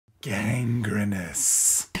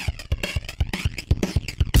Gangrenous.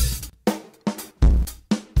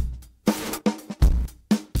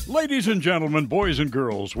 Ladies and gentlemen, boys and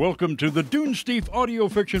girls, welcome to the Dunesteef Audio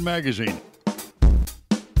Fiction Magazine.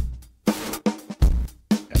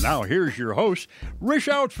 And now here's your host, Rish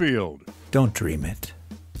Outfield. Don't dream it.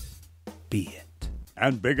 Be it.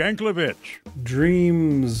 And Big Anklevich.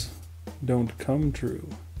 Dreams don't come true.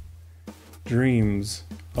 Dreams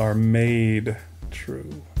are made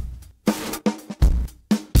true.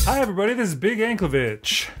 Hi everybody, this is Big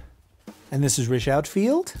Anklevich. And this is Rish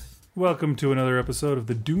Outfield. Welcome to another episode of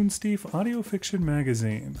the Dunesteef Audio Fiction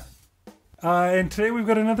Magazine. And today we've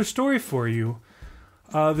got another story for you.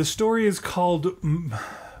 The story is called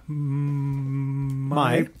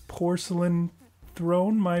My Porcelain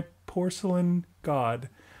Throne, My Porcelain God,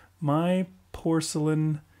 My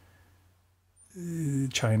Porcelain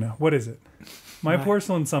China. What is it? My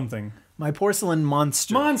Porcelain something. My Porcelain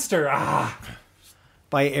Monster. Monster!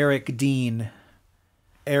 By Eric Dean.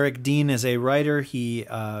 Eric Dean is a writer. He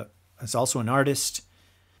is also an artist.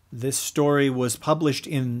 This story was published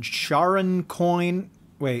in Charon Coin.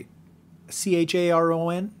 Wait,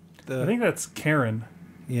 Charon? I think that's Karen.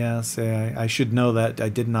 Yes, I should know that. I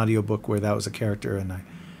did an audiobook where that was a character, and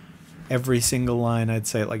every single line I'd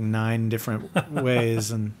say it like 9 different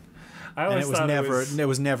ways, and it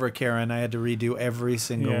was never Karen. I had to redo every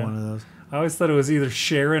single one of those. I always thought it was either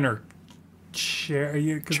Sharon or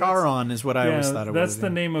Charon is what I always thought it was. That's the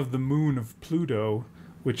name of the moon of Pluto,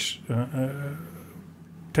 which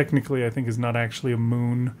technically I think is not actually a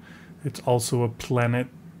moon. It's also a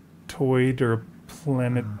planetoid or a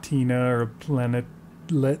planetina or a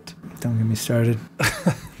planetlet. Don't get me started.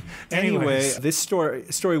 Anyway, this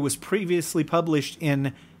story was previously published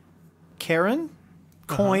in Karen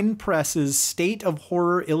Coin Press's State of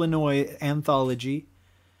Horror Illinois anthology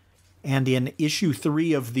and in issue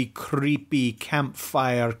 3 of the Creepy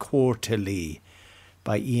Campfire Quarterly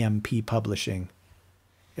by EMP Publishing.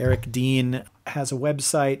 Eric Dean has a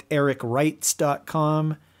website,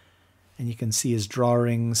 ericwrites.com, and you can see his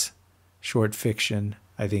drawings, short fiction.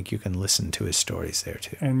 I think you can listen to his stories there,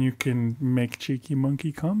 too. And you can make cheeky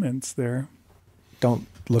monkey comments there. Don't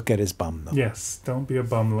look at his bum, though. Yes, don't be a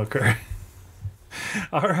bum looker.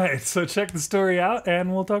 All right, so check the story out,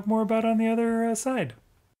 and we'll talk more about it on the other side.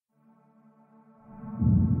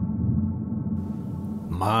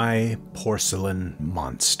 My Porcelain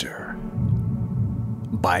Monster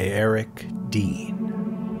by Eric Dean.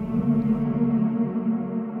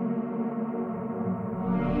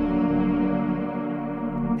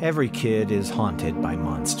 Every kid is haunted by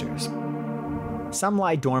monsters. Some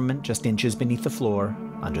lie dormant just inches beneath the floor,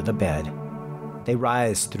 under the bed. They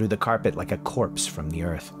rise through the carpet like a corpse from the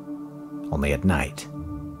earth. Only at night,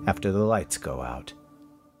 after the lights go out.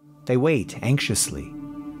 They wait anxiously,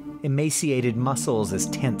 emaciated muscles as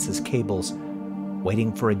tense as cables,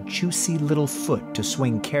 waiting for a juicy little foot to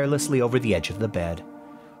swing carelessly over the edge of the bed.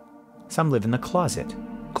 Some live in the closet,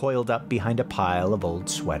 coiled up behind a pile of old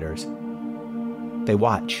sweaters. They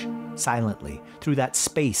watch, silently, through that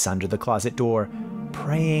space under the closet door,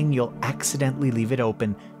 praying you'll accidentally leave it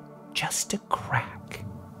open just a crack,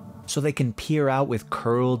 so they can peer out with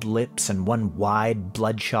curled lips and one wide,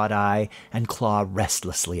 bloodshot eye and claw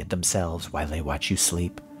restlessly at themselves while they watch you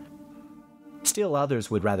sleep. Still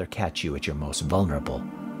others would rather catch you at your most vulnerable.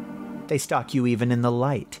 They stalk you even in the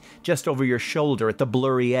light, just over your shoulder at the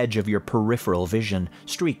blurry edge of your peripheral vision,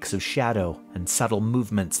 streaks of shadow and subtle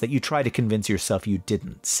movements that you try to convince yourself you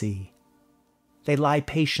didn't see. They lie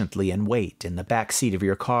patiently and wait in the back seat of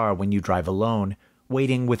your car when you drive alone,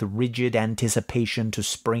 waiting with rigid anticipation to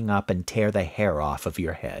spring up and tear the hair off of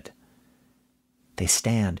your head. They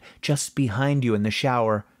stand just behind you in the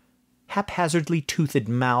shower, haphazardly toothed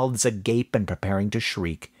mouths agape and preparing to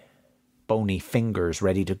shriek, bony fingers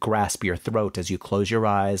ready to grasp your throat as you close your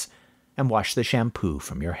eyes and wash the shampoo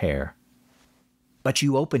from your hair. But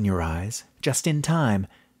you open your eyes just in time,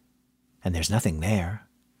 and there's nothing there.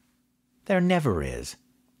 There never is.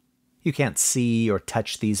 You can't see or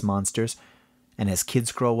touch these monsters, and as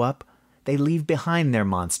kids grow up, they leave behind their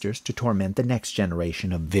monsters to torment the next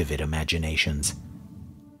generation of vivid imaginations.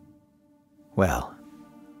 Well,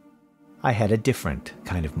 I had a different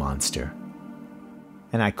kind of monster,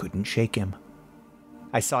 and I couldn't shake him.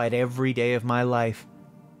 I saw it every day of my life.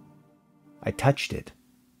 I touched it.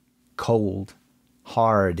 Cold,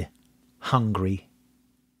 hard, hungry.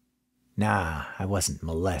 Nah, I wasn't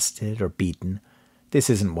molested or beaten. This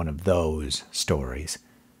isn't one of those stories.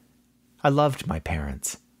 I loved my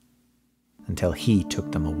parents, until he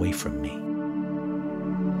took them away from me.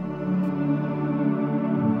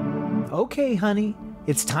 Okay, honey,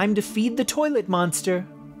 it's time to feed the toilet monster.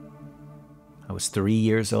 I was 3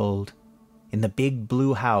 years old, in the big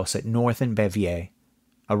blue house at North and Bevier,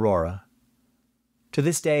 Aurora. To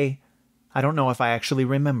this day, I don't know if I actually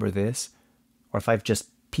remember this, or if I've just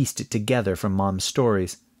pieced it together from Mom's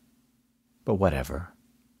stories. But whatever.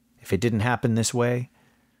 If it didn't happen this way,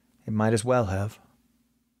 it might as well have.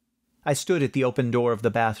 I stood at the open door of the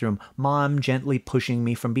bathroom, Mom gently pushing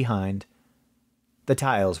me from behind. The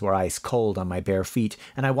tiles were ice cold on my bare feet,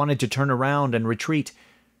 and I wanted to turn around and retreat,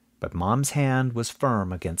 but Mom's hand was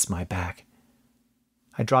firm against my back.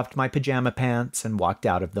 I dropped my pajama pants and walked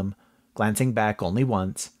out of them, glancing back only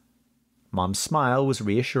once. Mom's smile was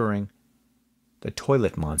reassuring. The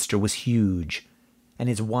toilet monster was huge, and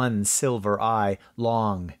his one silver eye,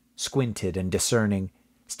 long, squinted and discerning,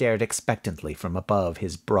 stared expectantly from above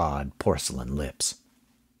his broad porcelain lips.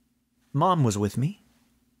 Mom was with me.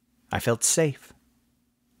 I felt safe,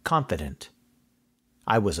 confident.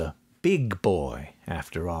 I was a big boy,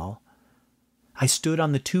 after all. I stood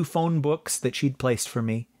on the 2 phone books that she'd placed for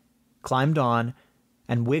me, climbed on,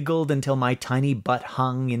 and wiggled until my tiny butt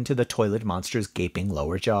hung into the toilet monster's gaping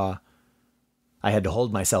lower jaw. I had to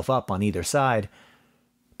hold myself up on either side,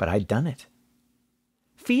 but I'd done it.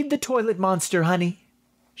 "Feed the toilet monster, honey,"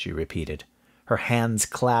 she repeated, her hands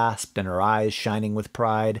clasped and her eyes shining with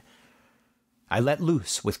pride. I let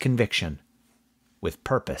loose with conviction, with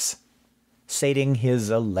purpose, sating his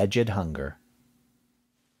alleged hunger.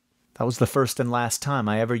 That was the first and last time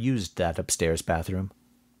I ever used that upstairs bathroom.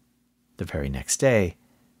 The very next day,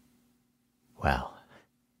 well,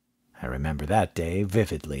 I remember that day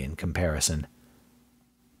vividly in comparison.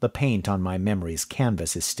 The paint on my memory's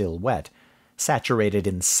canvas is still wet, saturated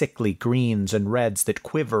in sickly greens and reds that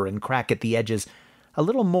quiver and crack at the edges a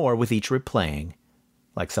little more with each replaying,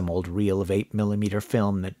 like some old reel of 8mm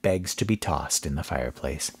film that begs to be tossed in the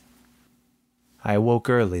fireplace. I awoke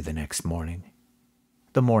early the next morning,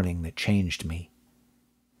 the morning that changed me.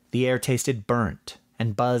 The air tasted burnt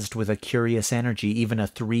and buzzed with a curious energy even a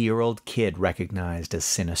 3-year-old kid recognized as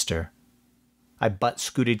sinister. I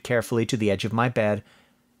butt-scooted carefully to the edge of my bed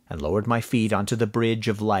and lowered my feet onto the bridge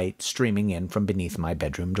of light streaming in from beneath my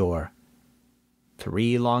bedroom door.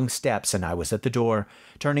 3 long steps and I was at the door,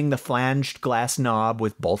 turning the flanged glass knob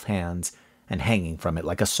with both hands and hanging from it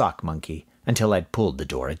like a sock monkey until I'd pulled the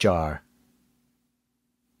door ajar.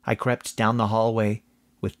 I crept down the hallway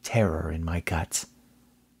with terror in my guts.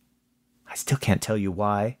 I still can't tell you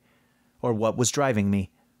why, or what was driving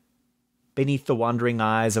me. Beneath the wandering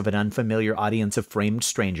eyes of an unfamiliar audience of framed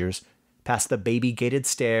strangers, past the baby-gated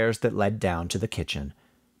stairs that led down to the kitchen,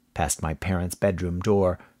 past my parents' bedroom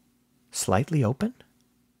door, slightly open?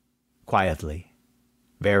 Quietly,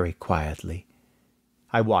 very quietly,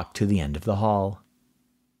 I walked to the end of the hall.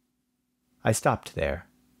 I stopped there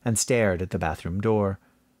and stared at the bathroom door,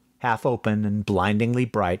 half open and blindingly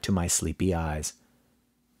bright to my sleepy eyes.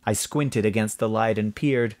 I squinted against the light and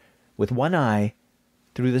peered, with one eye,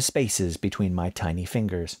 through the spaces between my tiny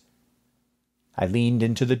fingers. I leaned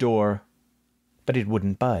into the door, but it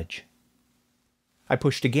wouldn't budge. I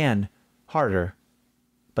pushed again, harder,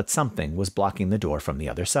 but something was blocking the door from the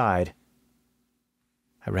other side.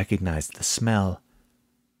 I recognized the smell.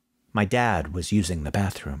 My dad was using the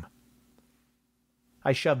bathroom.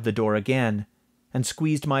 I shoved the door again and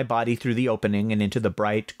squeezed my body through the opening and into the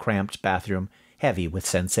bright, cramped bathroom, heavy with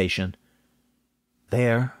sensation.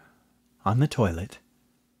 There, on the toilet,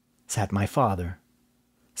 sat my father,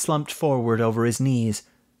 slumped forward over his knees,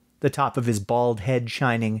 the top of his bald head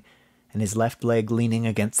shining, and his left leg leaning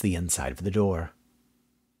against the inside of the door.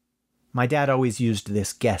 My dad always used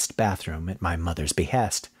this guest bathroom at my mother's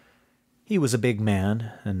behest. He was a big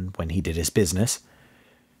man, and when he did his business,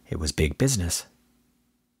 it was big business.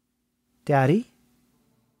 "Daddy?"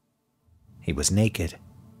 He was naked.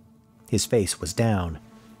 His face was down,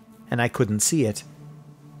 and I couldn't see it,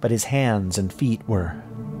 but his hands and feet were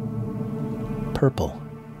purple.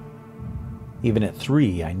 Even at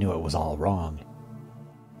 3, I knew it was all wrong.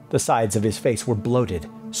 The sides of his face were bloated,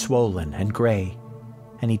 swollen, and gray,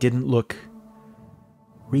 and he didn't look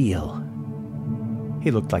real. He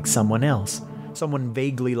looked like someone else, someone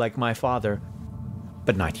vaguely like my father,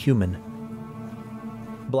 but not human.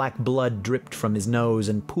 Black blood dripped from his nose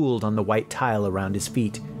and pooled on the white tile around his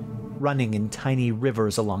feet, running in tiny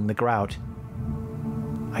rivers along the grout.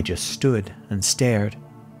 I just stood and stared.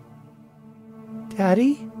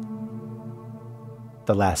 "Daddy?"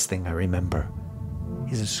 The last thing I remember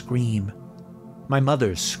is a scream. My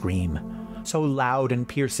mother's scream, so loud and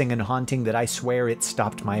piercing and haunting that I swear it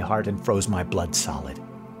stopped my heart and froze my blood solid.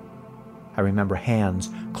 I remember hands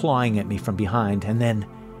clawing at me from behind, and then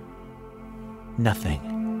nothing.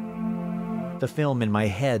 The film in my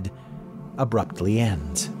head abruptly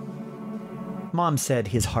ends. Mom said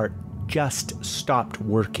his heart just stopped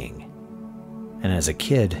working. And as a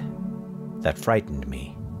kid, that frightened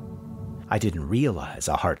me. I didn't realize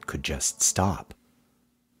a heart could just stop.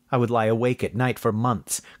 I would lie awake at night for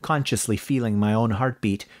months, consciously feeling my own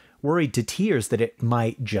heartbeat, worried to tears that it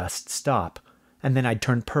might just stop. And then I'd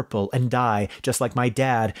turn purple and die, just like my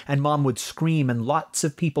dad, and Mom would scream and lots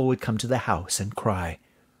of people would come to the house and cry.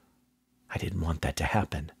 I didn't want that to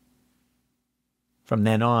happen. From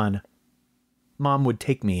then on, Mom would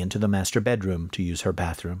take me into the master bedroom to use her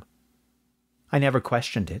bathroom. I never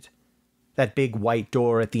questioned it. That big white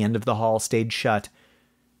door at the end of the hall stayed shut,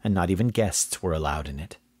 and not even guests were allowed in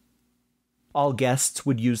it. All guests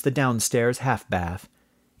would use the downstairs half bath,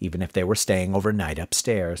 even if they were staying overnight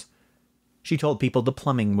upstairs. She told people the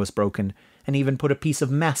plumbing was broken, and even put a piece of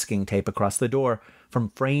masking tape across the door, from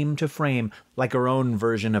frame to frame, like her own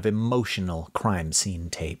version of emotional crime scene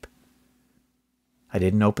tape. I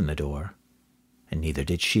didn't open the door, and neither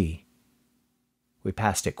did she. We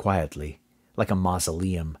passed it quietly, like a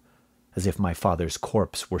mausoleum, as if my father's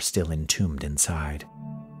corpse were still entombed inside.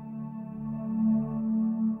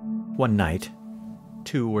 One night,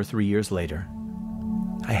 2 or 3 years later,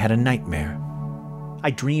 I had a nightmare. I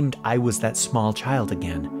dreamed I was that small child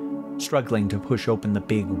again, struggling to push open the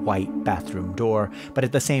big white bathroom door, but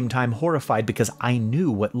at the same time horrified because I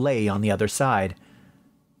knew what lay on the other side.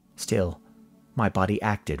 Still, my body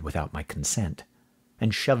acted without my consent,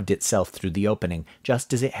 and shoved itself through the opening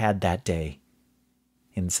just as it had that day.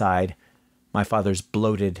 Inside, my father's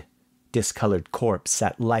bloated, discolored corpse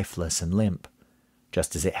sat lifeless and limp,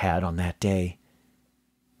 just as it had on that day.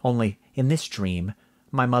 Only, in this dream,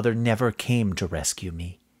 my mother never came to rescue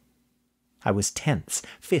me. I was tense,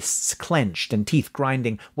 fists clenched and teeth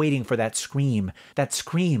grinding, waiting for that scream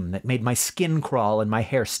that made my skin crawl and my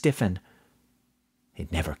hair stiffen.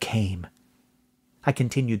 It never came. I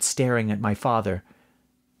continued staring at my father,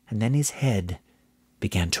 and then his head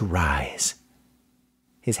began to rise.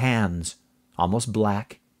 His hands, almost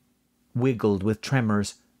black, wiggled with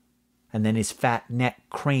tremors, and then his fat neck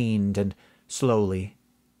craned, and slowly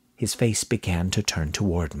his face began to turn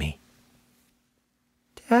toward me.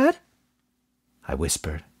 "Dad?" I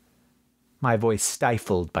whispered, my voice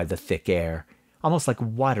stifled by the thick air, almost like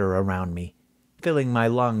water around me, filling my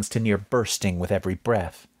lungs to near bursting with every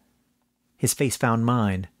breath. His face found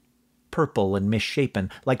mine, purple and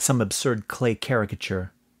misshapen, like some absurd clay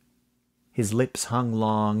caricature. His lips hung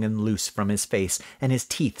long and loose from his face, and his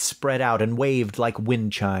teeth spread out and waved like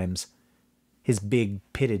wind chimes. His big,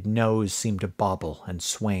 pitted nose seemed to bobble and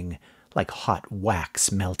swing, like hot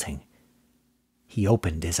wax melting. He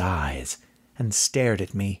opened his eyes and stared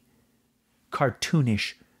at me.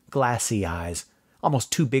 Cartoonish, glassy eyes,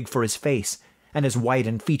 almost too big for his face, and as white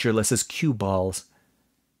and featureless as cue balls.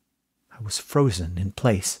 I was frozen in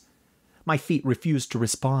place. My feet refused to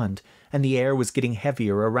respond, and the air was getting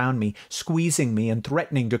heavier around me, squeezing me and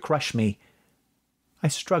threatening to crush me. I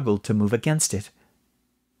struggled to move against it,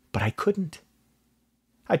 but I couldn't.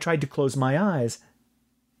 I tried to close my eyes,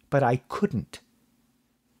 but I couldn't.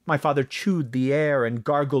 My father chewed the air and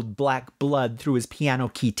gargled black blood through his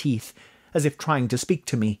piano-key teeth, as if trying to speak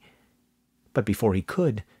to me. But before he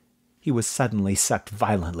could, he was suddenly sucked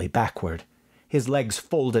violently backward. His legs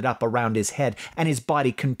folded up around his head, and his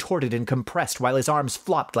body contorted and compressed while his arms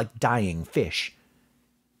flopped like dying fish.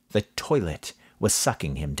 The toilet was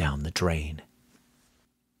sucking him down the drain.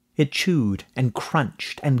 It chewed and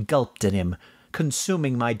crunched and gulped at him,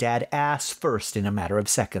 consuming my dad ass first in a matter of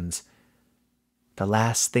seconds. The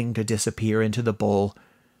last thing to disappear into the bowl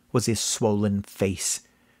was his swollen face,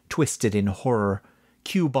 twisted in horror,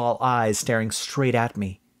 cue ball eyes staring straight at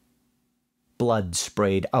me. Blood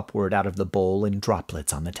sprayed upward out of the bowl in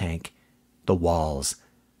droplets on the tank, the walls,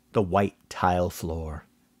 the white tile floor.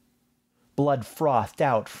 Blood frothed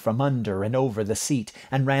out from under and over the seat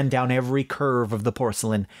and ran down every curve of the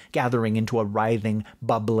porcelain, gathering into a writhing,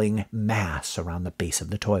 bubbling mass around the base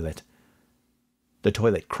of the toilet. The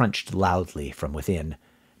toilet crunched loudly from within,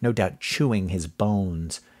 no doubt chewing his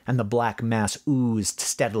bones, and the black mass oozed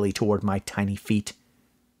steadily toward my tiny feet.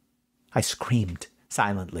 I screamed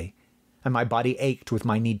silently, and my body ached with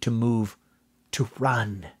my need to move, to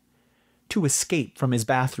run, to escape from his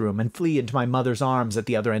bathroom and flee into my mother's arms at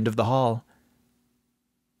the other end of the hall.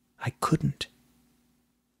 I couldn't.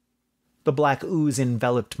 The black ooze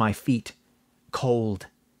enveloped my feet, cold,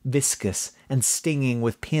 viscous, and stinging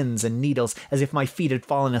with pins and needles, as if my feet had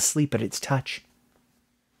fallen asleep at its touch.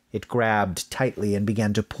 It grabbed tightly and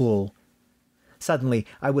began to pull. Suddenly,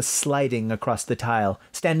 I was sliding across the tile,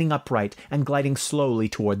 standing upright and gliding slowly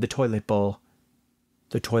toward the toilet bowl.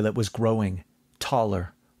 The toilet was growing,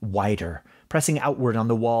 taller, wider, pressing outward on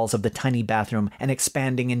the walls of the tiny bathroom and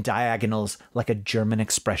expanding in diagonals like a German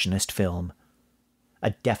expressionist film. A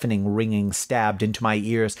deafening ringing stabbed into my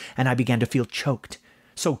ears, and I began to feel choked,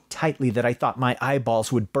 so tightly that I thought my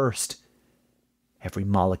eyeballs would burst. Every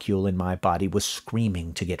molecule in my body was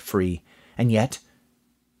screaming to get free, and yet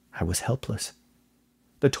I was helpless.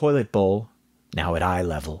 The toilet bowl, now at eye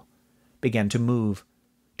level, began to move,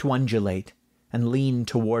 to undulate, and lean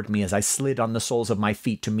toward me as I slid on the soles of my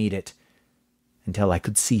feet to meet it, until I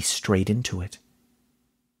could see straight into it.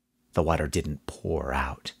 The water didn't pour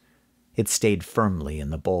out. It stayed firmly in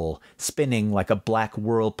the bowl, spinning like a black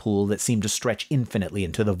whirlpool that seemed to stretch infinitely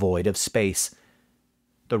into the void of space.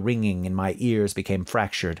 The ringing in my ears became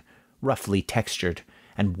fractured, roughly textured,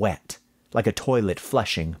 and wet, like a toilet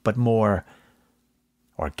flushing, but more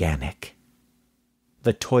organic.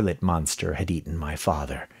 The toilet monster had eaten my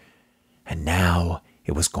father, and now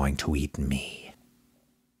it was going to eat me.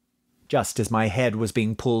 Just as my head was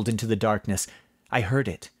being pulled into the darkness, I heard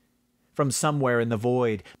it. From somewhere in the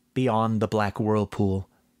void, beyond the black whirlpool.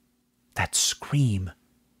 That scream.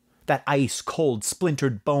 That ice-cold,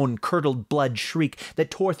 splintered bone, curdled blood shriek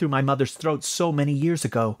that tore through my mother's throat so many years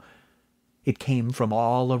ago. It came from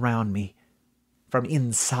all around me, from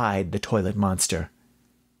inside the toilet monster.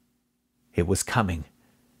 It was coming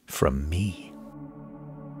from me.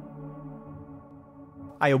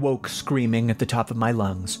 I awoke screaming at the top of my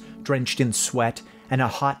lungs, drenched in sweat and a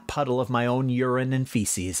hot puddle of my own urine and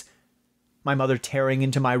feces. My mother tearing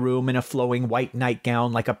into my room in a flowing white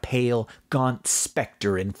nightgown like a pale, gaunt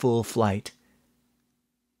specter in full flight.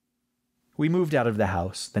 We moved out of the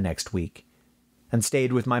house the next week and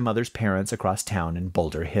stayed with my mother's parents across town in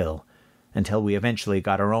Boulder Hill until we eventually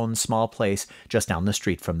got our own small place just down the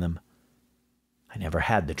street from them. I never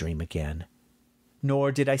had the dream again,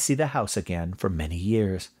 nor did I see the house again for many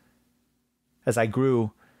years. As I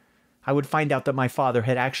grew, I would find out that my father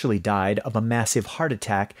had actually died of a massive heart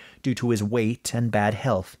attack due to his weight and bad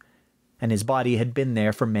health, and his body had been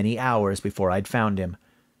there for many hours before I'd found him.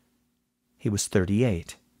 He was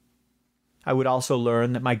 38. I would also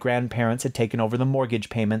learn that my grandparents had taken over the mortgage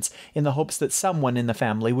payments in the hopes that someone in the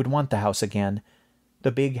family would want the house again,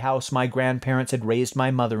 the big house my grandparents had raised my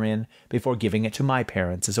mother in before giving it to my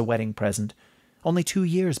parents as a wedding present, only 2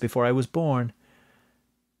 years before I was born.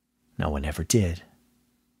 No one ever did.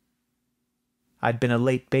 I'd been a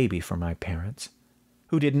late baby for my parents,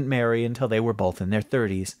 who didn't marry until they were both in their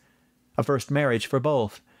 30s, a first marriage for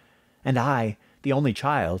both, and I, the only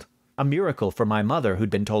child, a miracle for my mother who'd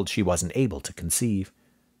been told she wasn't able to conceive.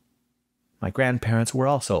 My grandparents were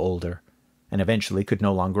also older, and eventually could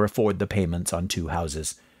no longer afford the payments on 2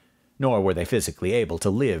 houses, nor were they physically able to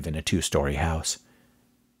live in a 2-story house.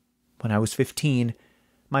 When I was 15,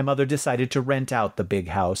 my mother decided to rent out the big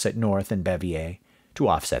house at North and Bevier to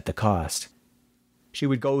offset the cost. She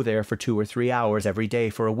would go there for 2 or 3 hours every day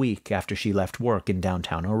for a week after she left work in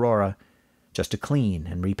downtown Aurora, just to clean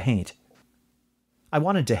and repaint. I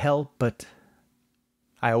wanted to help, but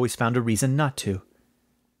I always found a reason not to.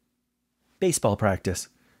 Baseball practice,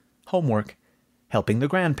 homework, helping the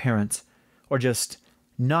grandparents, or just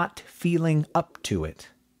not feeling up to it.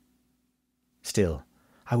 Still,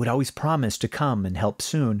 I would always promise to come and help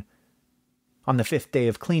soon. On the 5th day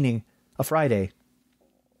of cleaning, a Friday,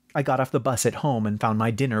 I got off the bus at home and found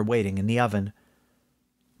my dinner waiting in the oven.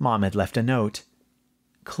 Mom had left a note.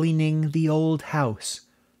 "Cleaning the old house.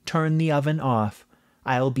 Turn the oven off.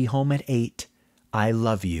 I'll be home at 8. I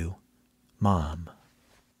love you. Mom."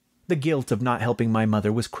 The guilt of not helping my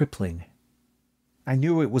mother was crippling. I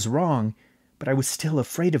knew it was wrong, but I was still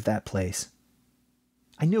afraid of that place.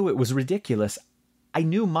 I knew it was ridiculous. I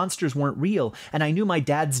knew monsters weren't real, and I knew my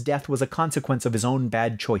dad's death was a consequence of his own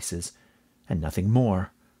bad choices, and nothing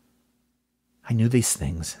more. I knew these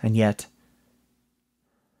things, and yet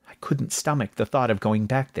I couldn't stomach the thought of going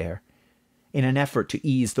back there. In an effort to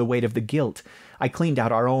ease the weight of the guilt, I cleaned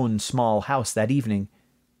out our own small house that evening.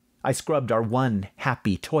 I scrubbed our one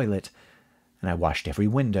happy toilet, and I washed every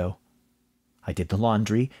window. I did the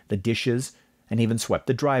laundry, the dishes, and even swept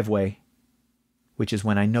the driveway, which is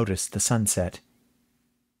when I noticed the sunset.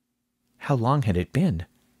 How long had it been?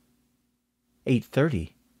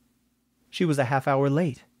 8:30. She was a half-hour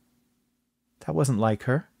late. That wasn't like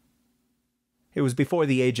her. It was before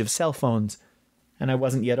the age of cell phones, and I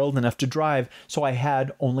wasn't yet old enough to drive, so I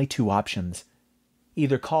had only 2 options.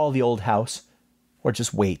 Either call the old house, or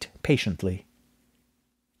just wait patiently.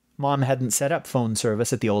 Mom hadn't set up phone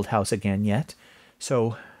service at the old house again yet,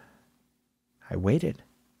 so I waited.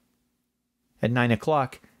 At 9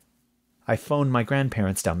 o'clock, I phoned my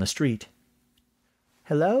grandparents down the street.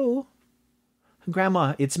 "Hello?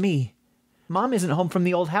 Grandma, it's me. Mom isn't home from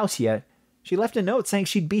the old house yet. She left a note saying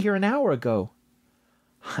she'd be here an hour ago."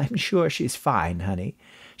 "I'm sure she's fine, honey.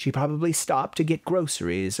 She probably stopped to get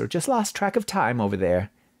groceries or just lost track of time over there.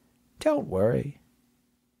 Don't worry."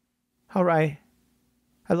 "All right.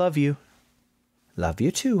 I love you." "Love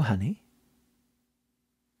you too, honey."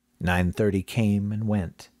 9:30 came and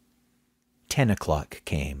went. 10 o'clock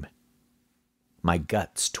came. My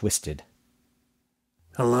guts twisted.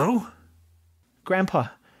 Hello? "Grandpa,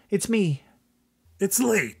 it's me." It's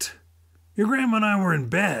late. Your grandma and I were in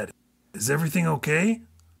bed. Is everything okay?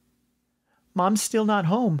 "Mom's still not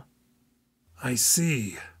home." I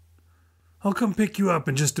see. I'll come pick you up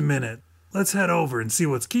in just a minute. Let's head over and see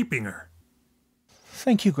what's keeping her.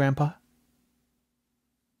 "Thank you, Grandpa."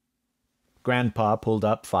 Grandpa pulled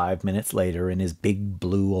up 5 minutes later in his big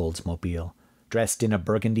blue Oldsmobile, dressed in a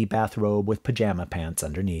burgundy bathrobe with pajama pants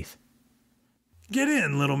underneath. Get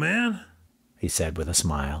in, little man, he said with a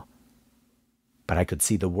smile. But I could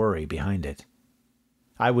see the worry behind it.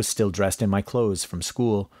 I was still dressed in my clothes from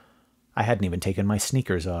school. I hadn't even taken my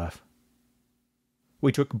sneakers off.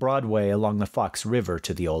 We took Broadway along the Fox River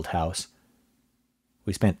to the old house.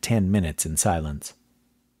 We spent 10 minutes in silence.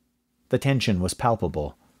 The tension was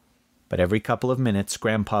palpable, but every couple of minutes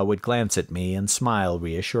Grandpa would glance at me and smile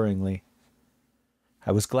reassuringly.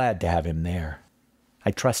 I was glad to have him there.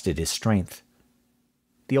 I trusted his strength.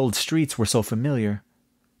 The old streets were so familiar,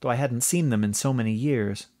 though I hadn't seen them in so many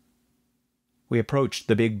years. We approached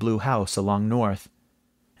the big blue house along North,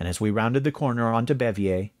 and as we rounded the corner onto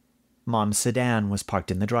Bevier, Mom's sedan was parked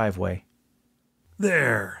in the driveway.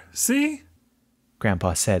 There, see?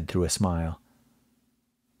 Grandpa said through a smile.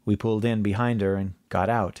 We pulled in behind her and got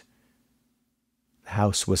out. The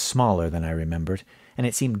house was smaller than I remembered, and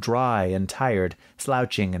it seemed dry and tired,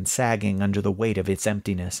 slouching and sagging under the weight of its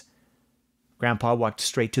emptiness. Grandpa walked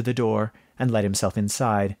straight to the door and let himself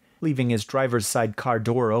inside, leaving his driver's side car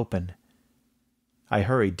door open. I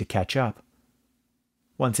hurried to catch up.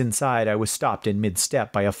 Once inside, I was stopped in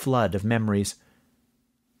mid-step by a flood of memories.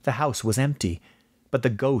 The house was empty, but the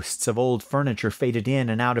ghosts of old furniture faded in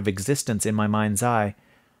and out of existence in my mind's eye.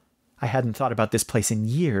 I hadn't thought about this place in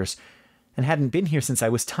years, and hadn't been here since I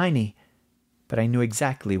was tiny, but I knew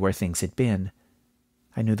exactly where things had been.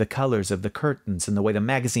 I knew the colors of the curtains and the way the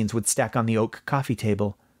magazines would stack on the oak coffee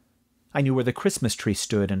table. I knew where the Christmas tree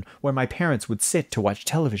stood and where my parents would sit to watch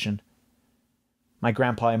television. My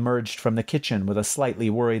grandpa emerged from the kitchen with a slightly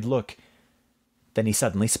worried look. Then he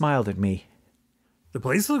suddenly smiled at me. The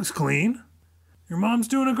place looks clean. Your mom's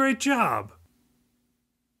doing a great job.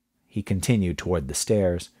 He continued toward the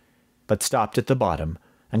stairs, but stopped at the bottom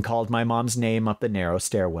and called my mom's name up the narrow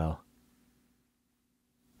stairwell.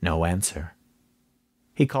 No answer.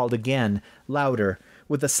 He called again, louder,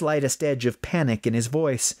 with the slightest edge of panic in his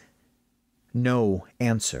voice. No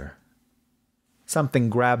answer. Something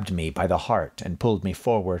grabbed me by the heart and pulled me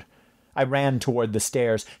forward. I ran toward the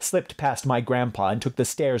stairs, slipped past my grandpa, and took the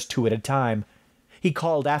stairs 2 at a time. He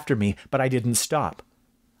called after me, but I didn't stop.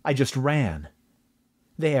 I just ran.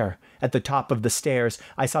 There, at the top of the stairs,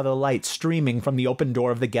 I saw the light streaming from the open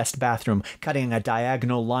door of the guest bathroom, cutting a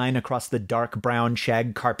diagonal line across the dark brown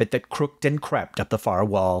shag carpet that crooked and crept up the far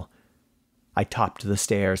wall. I topped the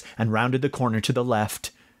stairs and rounded the corner to the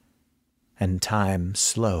left, and time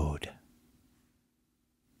slowed.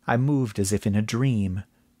 I moved as if in a dream,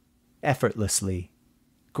 effortlessly,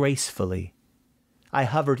 gracefully. I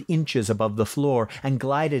hovered inches above the floor and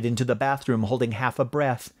glided into the bathroom holding half a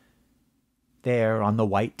breath. There, on the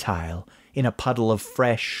white tile, in a puddle of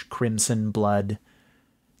fresh crimson blood,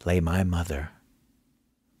 lay my mother.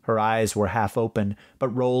 Her eyes were half open, but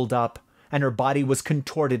rolled up, and her body was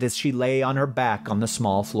contorted as she lay on her back on the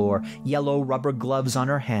small floor, yellow rubber gloves on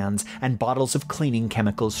her hands, and bottles of cleaning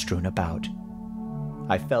chemicals strewn about.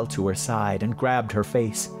 I fell to her side and grabbed her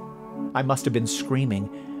face. I must have been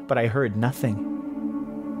screaming, but I heard nothing.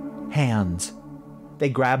 Hands. They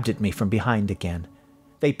grabbed at me from behind again.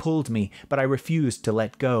 They pulled me, but I refused to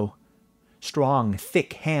let go. Strong,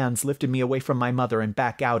 thick hands lifted me away from my mother and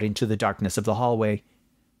back out into the darkness of the hallway.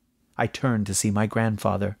 I turned to see my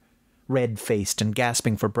grandfather, red-faced and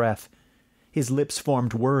gasping for breath. His lips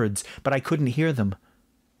formed words, but I couldn't hear them.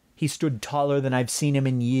 He stood taller than I've seen him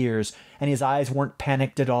in years, and his eyes weren't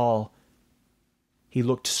panicked at all. He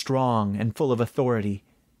looked strong and full of authority.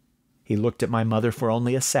 He looked at my mother for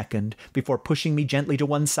only a second before pushing me gently to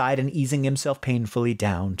one side and easing himself painfully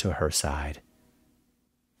down to her side.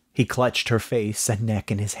 He clutched her face and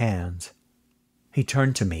neck in his hands. He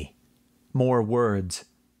turned to me. More words.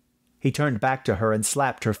 He turned back to her and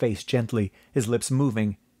slapped her face gently, his lips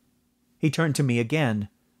moving. He turned to me again.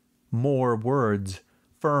 More words.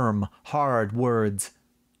 Firm, hard words.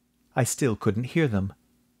 I still couldn't hear them.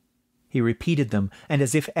 He repeated them, and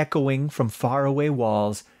as if echoing from faraway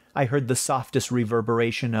walls, I heard the softest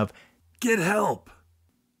reverberation of, "Get help!"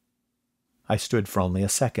 I stood for only a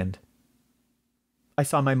second. I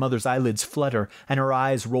saw my mother's eyelids flutter, and her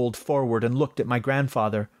eyes rolled forward and looked at my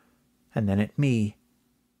grandfather, and then at me.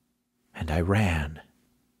 And I ran.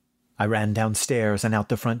 I ran downstairs and out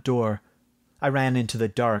the front door. I ran into the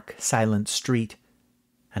dark, silent street,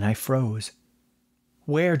 and I froze.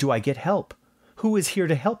 Where do I get help? Who is here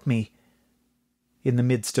to help me? In the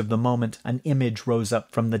midst of the moment, an image rose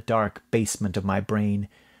up from the dark basement of my brain,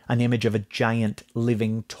 an image of a giant,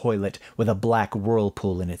 living toilet with a black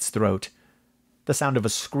whirlpool in its throat. The sound of a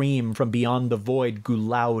scream from beyond the void grew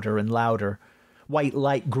louder and louder. White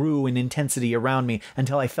light grew in intensity around me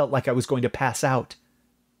until I felt like I was going to pass out.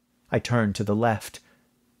 I turned to the left.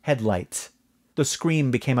 Headlights. The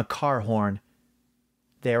scream became a car horn.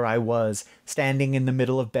 There I was, standing in the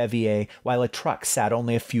middle of Bevier, while a truck sat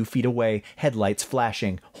only a few feet away, headlights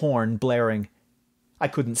flashing, horn blaring. I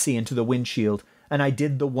couldn't see into the windshield, and I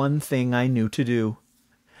did the one thing I knew to do.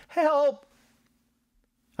 Help!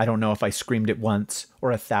 I don't know if I screamed it once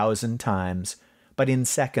or 1,000 times, but in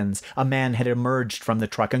seconds a man had emerged from the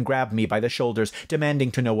truck and grabbed me by the shoulders,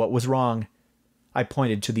 demanding to know what was wrong. I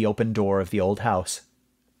pointed to the open door of the old house.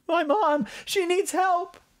 My mom! She needs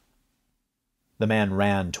help! The man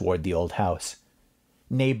ran toward the old house.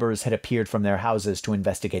 Neighbors had appeared from their houses to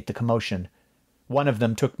investigate the commotion. One of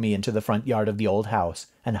them took me into the front yard of the old house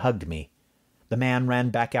and hugged me. The man ran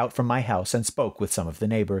back out from my house and spoke with some of the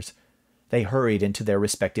neighbors. They hurried into their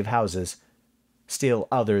respective houses. Still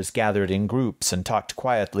others gathered in groups and talked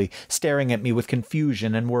quietly, staring at me with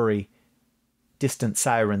confusion and worry. Distant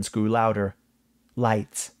sirens grew louder.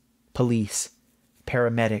 Lights, police,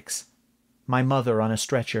 paramedics, my mother on a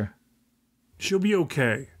stretcher. "She'll be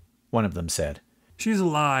okay," one of them said. "She's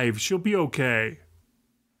alive. She'll be okay."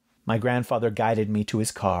 My grandfather guided me to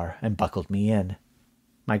his car and buckled me in.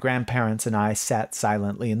 My grandparents and I sat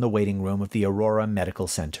silently in the waiting room of the Aurora Medical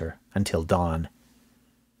Center until dawn.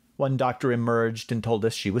 One doctor emerged and told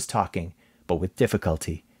us she was talking, but with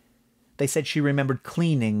difficulty. They said she remembered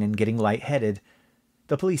cleaning and getting lightheaded.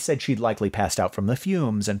 The police said she'd likely passed out from the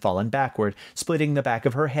fumes and fallen backward, splitting the back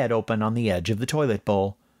of her head open on the edge of the toilet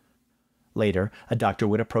bowl. Later, a doctor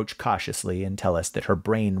would approach cautiously and tell us that her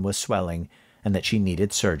brain was swelling and that she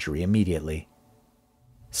needed surgery immediately.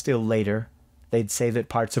 Still later, they'd say that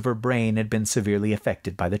parts of her brain had been severely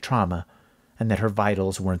affected by the trauma and that her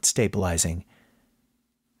vitals weren't stabilizing.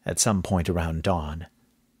 At some point around dawn,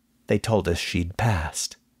 they told us she'd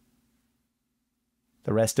passed.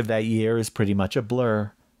 The rest of that year is pretty much a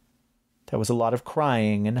blur. There was a lot of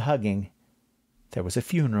crying and hugging. There was a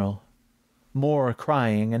funeral. More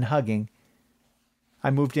crying and hugging. I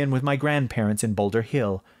moved in with my grandparents in Boulder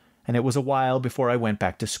Hill, and it was a while before I went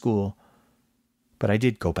back to school. But I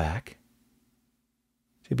did go back.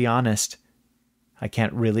 To be honest, I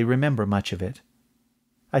can't really remember much of it.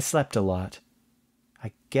 I slept a lot.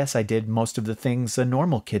 I guess I did most of the things a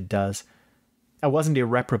normal kid does. I wasn't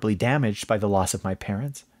irreparably damaged by the loss of my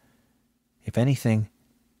parents. If anything,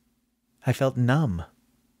 I felt numb.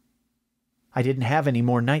 I didn't have any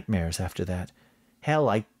more nightmares after that. Hell,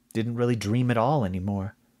 I didn't really dream at all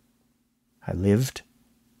anymore. I lived,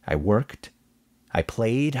 I worked, I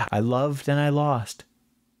played, I loved, and I lost.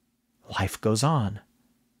 Life goes on.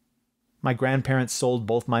 My grandparents sold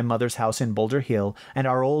both my mother's house in Boulder Hill and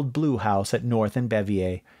our old blue house at North and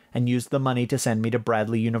Bevier, and used the money to send me to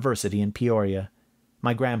Bradley University in Peoria,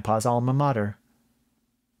 my grandpa's alma mater.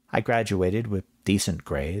 I graduated with decent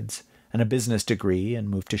grades and a business degree and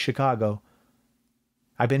moved to Chicago.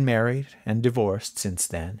 I've been married and divorced since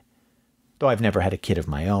then, though I've never had a kid of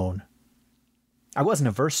my own. I wasn't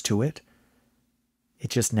averse to it. It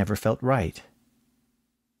just never felt right.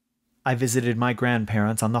 I visited my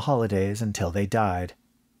grandparents on the holidays until they died,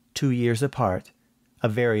 2 years apart,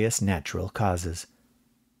 of various natural causes.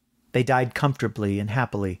 They died comfortably and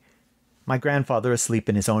happily, my grandfather asleep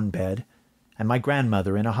in his own bed, and my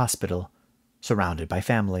grandmother in a hospital, surrounded by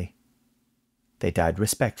family. They died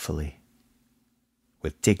respectfully,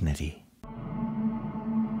 with dignity.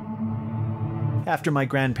 After my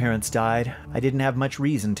grandparents died, I didn't have much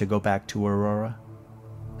reason to go back to Aurora.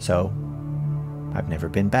 So, I've never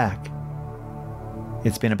been back.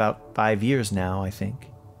 It's been about 5 years now, I think.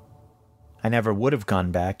 I never would have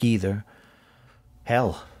gone back either.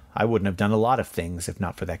 Hell, I wouldn't have done a lot of things if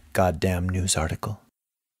not for that goddamn news article.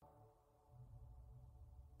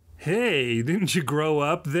 Hey, didn't you grow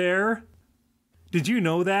up there? Did you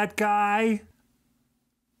know that guy?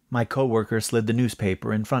 My coworker slid the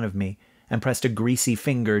newspaper in front of me and pressed a greasy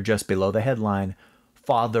finger just below the headline,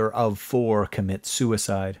 "Father of 4 commits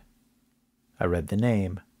suicide." I read the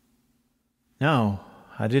name. No,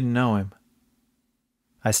 I didn't know him.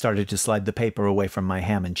 I started to slide the paper away from my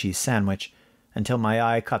ham and cheese sandwich until my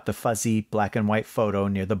eye caught the fuzzy black and white photo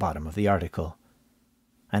near the bottom of the article.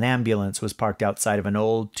 An ambulance was parked outside of an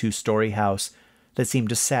old 2-story house that seemed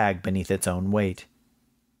to sag beneath its own weight.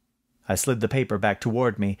 I slid the paper back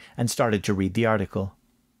toward me and started to read the article.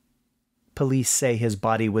 Police say his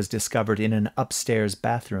body was discovered in an upstairs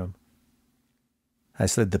bathroom. I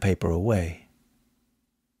slid the paper away.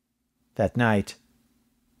 That night,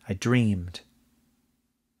 I dreamed.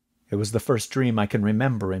 It was the first dream I can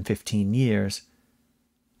remember in 15 years.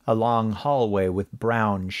 A long hallway with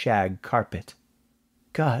brown shag carpet.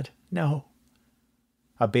 God, no.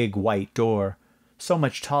 A big white door, so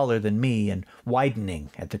much taller than me and widening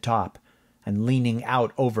at the top and leaning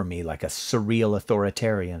out over me like a surreal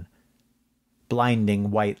authoritarian.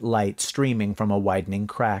 Blinding white light streaming from a widening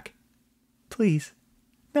crack. Please,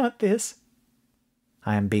 not this.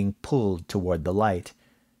 I am being pulled toward the light.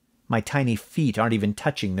 My tiny feet aren't even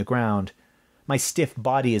touching the ground. My stiff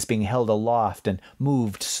body is being held aloft and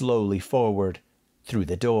moved slowly forward, through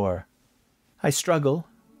the door. I struggle,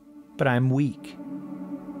 but I'm weak.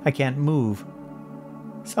 I can't move.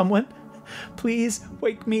 Someone, please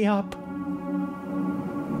wake me up.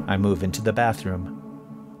 I move into the bathroom.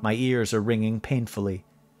 My ears are ringing painfully.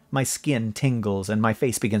 My skin tingles and my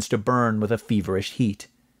face begins to burn with a feverish heat.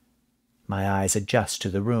 My eyes adjust to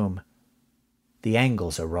the room. The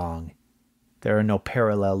angles are wrong. There are no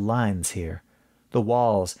parallel lines here. The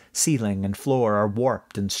walls, ceiling, and floor are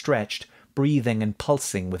warped and stretched, breathing and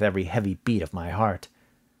pulsing with every heavy beat of my heart.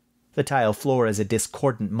 The tile floor is a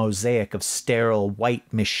discordant mosaic of sterile, white,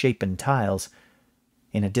 misshapen tiles.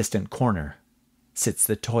 In a distant corner sits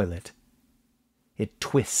the toilet. It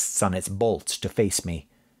twists on its bolts to face me.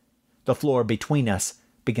 The floor between us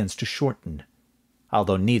begins to shorten,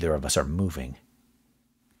 although neither of us are moving.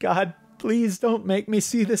 God, please don't make me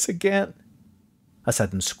see this again. A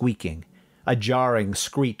sudden squeaking, a jarring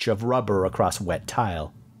screech of rubber across wet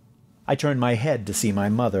tile. I turn my head to see my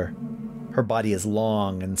mother. Her body is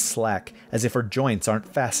long and slack, as if her joints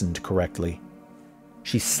aren't fastened correctly.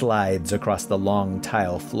 She slides across the long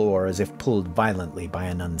tile floor as if pulled violently by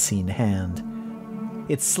an unseen hand.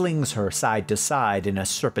 It slings her side to side in a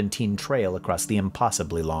serpentine trail across the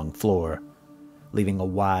impossibly long floor, leaving a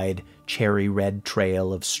wide, cherry-red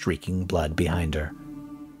trail of streaking blood behind her.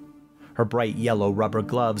 Her bright yellow rubber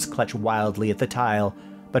gloves clutch wildly at the tile,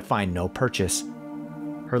 but find no purchase.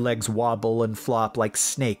 Her legs wobble and flop like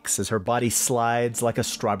snakes as her body slides like a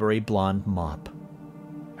strawberry blonde mop.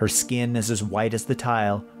 Her skin is as white as the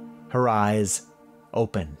tile, her eyes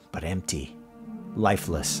open but empty,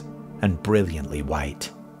 lifeless and brilliantly white.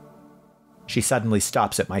 She suddenly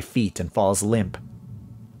stops at my feet and falls limp.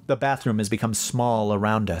 The bathroom has become small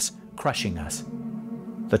around us, crushing us.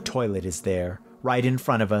 The toilet is there, right in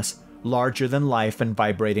front of us, larger than life and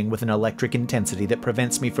vibrating with an electric intensity that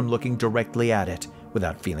prevents me from looking directly at it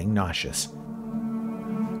without feeling nauseous.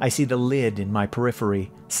 I see the lid in my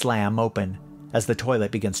periphery slam open as the toilet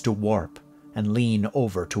begins to warp and lean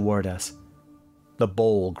over toward us. The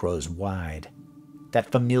bowl grows wide,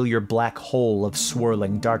 that familiar black hole of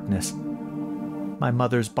swirling darkness. My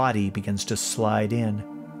mother's body begins to slide in,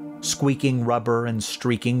 squeaking rubber and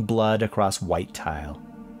streaking blood across white tile.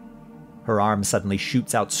 Her arm suddenly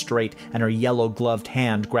shoots out straight, and her yellow-gloved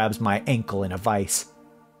hand grabs my ankle in a vice.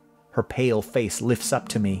 Her pale face lifts up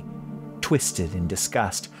to me, twisted in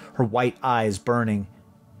disgust, her white eyes burning.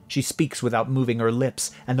 She speaks without moving her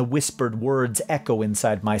lips, and the whispered words echo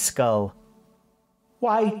inside my skull.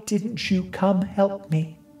 Why didn't you come help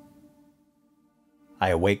me? I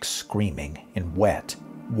awake screaming in wet,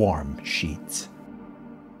 warm sheets.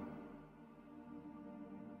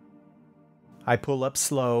 I pull up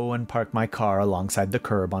slow and park my car alongside the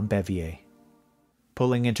curb on Bevier.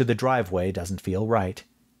 Pulling into the driveway doesn't feel right.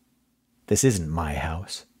 This isn't my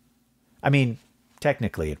house. I mean,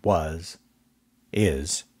 technically it was.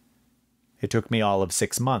 Is. It took me all of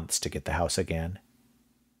 6 months to get the house again.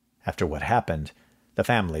 After what happened, the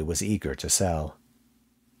family was eager to sell.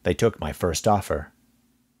 They took my first offer.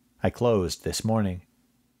 I closed this morning.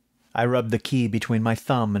 I rub the key between my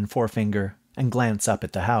thumb and forefinger and glance up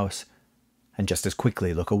at the house, and just as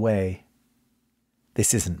quickly look away.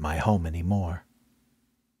 This isn't my home anymore.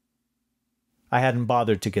 I hadn't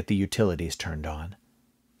bothered to get the utilities turned on.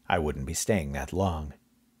 I wouldn't be staying that long.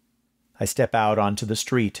 I step out onto the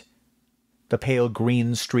street. The pale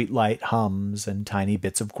green streetlight hums, and tiny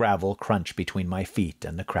bits of gravel crunch between my feet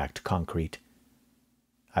and the cracked concrete.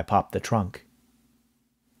 I pop the trunk.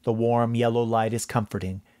 The warm yellow light is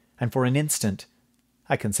comforting, and for an instant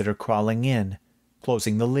I consider crawling in,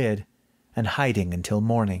 closing the lid, and hiding until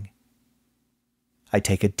morning. I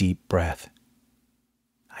take a deep breath.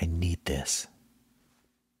 I need this.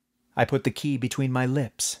 I put the key between my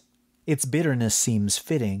lips. Its bitterness seems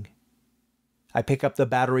fitting. I pick up the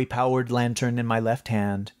battery-powered lantern in my left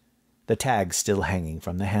hand, the tag still hanging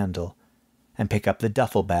from the handle, and pick up the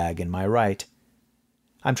duffel bag in my right.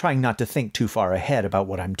 I'm trying not to think too far ahead about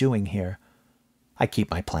what I'm doing here. I keep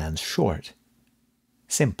my plans short.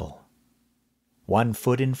 Simple. One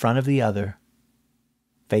foot in front of the other.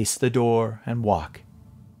 Face the door and walk.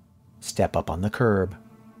 Step up on the curb.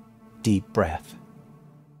 Deep breath.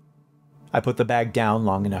 I put the bag down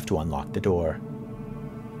long enough to unlock the door.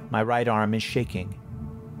 My right arm is shaking.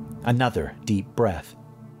 Another deep breath.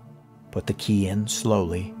 Put the key in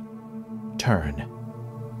slowly. Turn.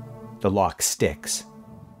 The lock sticks.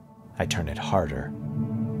 I turn it harder.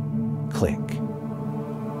 Click.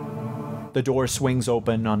 The door swings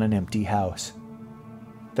open on an empty house.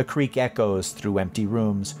 The creak echoes through empty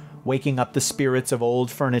rooms, waking up the spirits of old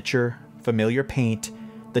furniture, familiar paint,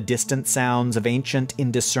 the distant sounds of ancient,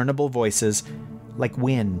 indiscernible voices, like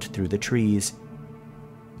wind through the trees.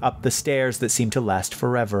 Up the stairs that seem to last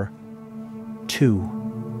forever.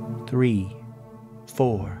 2, 3,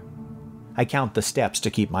 4. I count the steps to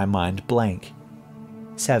keep my mind blank.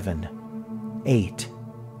 7, 8,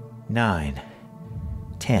 9,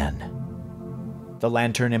 10. The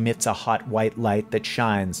lantern emits a hot white light that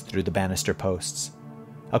shines through the banister posts.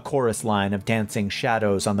 A chorus line of dancing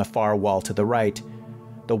shadows on the far wall to the right.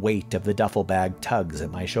 The weight of the duffel bag tugs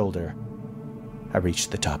at my shoulder. I reach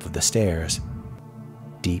the top of the stairs.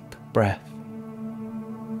 Deep breath.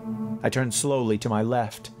 I turn slowly to my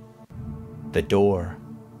left. The door.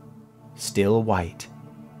 Still white.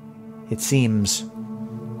 It seems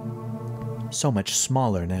so much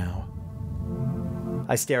smaller now.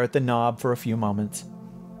 I stare at the knob for a few moments.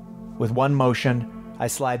 With one motion, I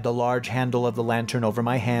slide the large handle of the lantern over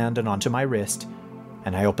my hand and onto my wrist,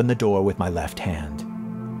 and I open the door with my left hand.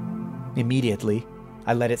 Immediately,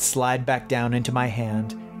 I let it slide back down into my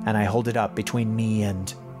hand, and I hold it up between me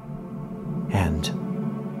and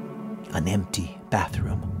an empty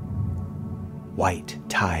bathroom. White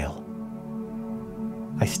tile.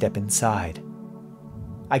 I step inside.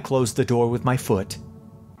 I close the door with my foot,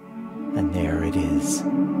 and there it is.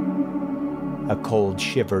 A cold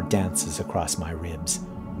shiver dances across my ribs,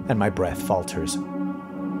 and my breath falters.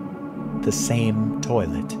 The same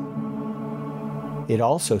toilet. It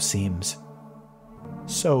also seems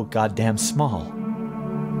so goddamn small.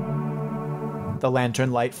 The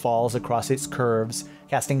lantern light falls across its curves,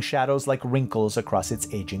 casting shadows like wrinkles across its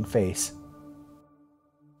aging face.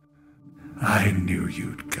 I knew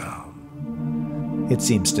you'd come. It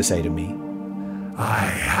seems to say to me. I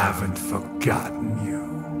haven't forgotten you.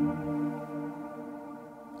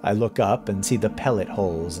 I look up and see the pellet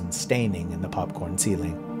holes and staining in the popcorn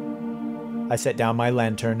ceiling. I set down my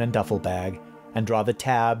lantern and duffel bag and draw the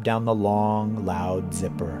tab down the long, loud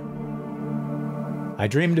zipper. I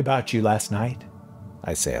dreamed about you last night,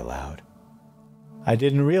 I say aloud. I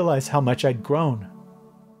didn't realize how much I'd grown.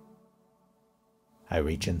 I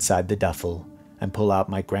reach inside the duffel and pull out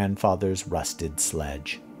my grandfather's rusted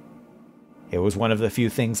sledge. It was one of the few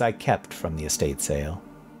things I kept from the estate sale.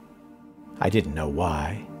 I didn't know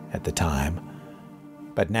why at the time,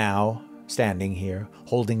 but now, standing here,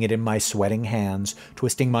 holding it in my sweating hands,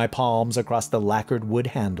 twisting my palms across the lacquered wood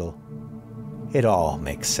handle, it all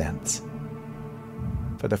makes sense.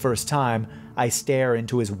 For the first time, I stare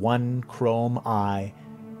into his one chrome eye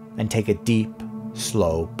and take a deep,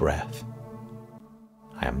 slow breath.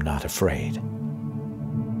 I am not afraid.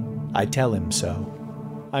 I tell him so.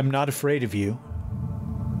 I'm not afraid of you.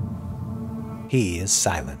 He is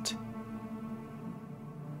silent.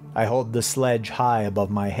 I hold the sledge high above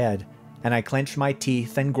my head, and I clench my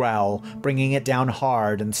teeth and growl, bringing it down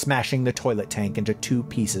hard and smashing the toilet tank into 2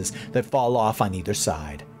 pieces that fall off on either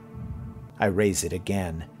side. I raise it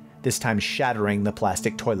again, this time shattering the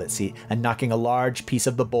plastic toilet seat and knocking a large piece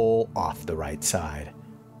of the bowl off the right side.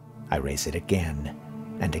 I raise it again,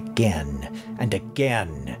 and again, and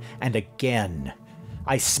again, and again.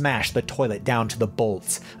 I smash the toilet down to the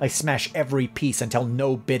bolts. I smash every piece until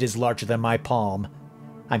no bit is larger than my palm.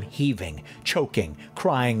 I'm heaving, choking,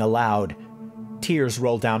 crying aloud. Tears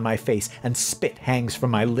roll down my face, and spit hangs from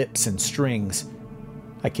my lips in strings.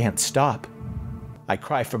 I can't stop. I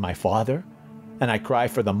cry for my father, and I cry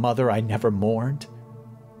for the mother I never mourned.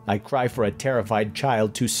 I cry for a terrified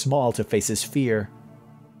child too small to face his fear.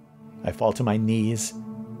 I fall to my knees,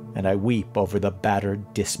 and I weep over the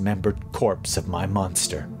battered, dismembered corpse of my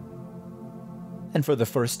monster. And for the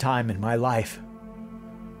first time in my life,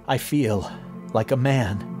 I feel like a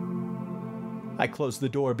man. I close the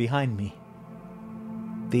door behind me.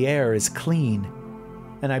 The air is clean,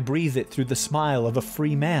 and I breathe it through the smile of a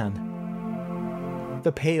free man.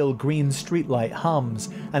 The pale green streetlight hums,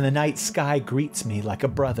 and the night sky greets me like a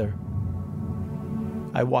brother.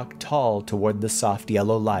 I walk tall toward the soft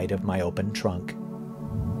yellow light of my open trunk.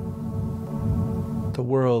 The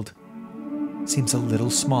world seems a little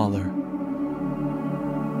smaller.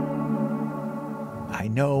 I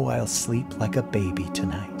know I'll sleep like a baby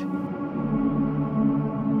tonight.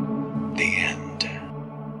 The end.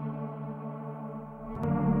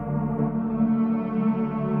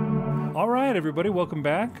 All right, everybody, welcome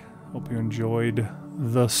back. Hope you enjoyed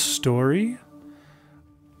the story.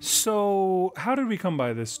 So, how did we come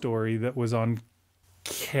by this story that was on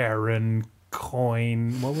Karen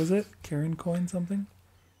Coin? What was it? Karen Coin something?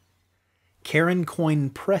 Karen Coin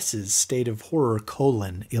Presses, State of Horror,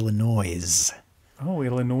 Illinois. Oh,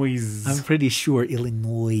 Illinois. I'm pretty sure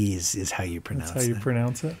Illinois is how you pronounce it. That's how you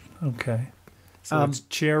pronounce it? Okay. So it's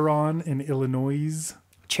Charon in Illinois.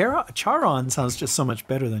 Charon sounds just so much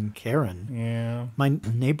better than Karen. Yeah. My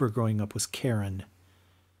neighbor growing up was Karen.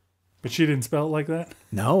 But she didn't spell it like that?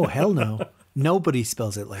 No, hell no. Nobody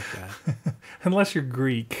spells it like that. Unless you're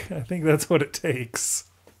Greek. I think that's what it takes.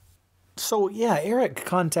 So, yeah, Eric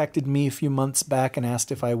contacted me a few months back and asked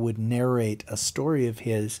if I would narrate a story of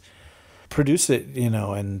his, produce it,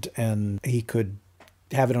 and he could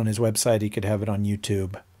have it on his website. He could have it on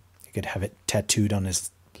YouTube. He could have it tattooed on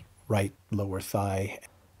his right lower thigh.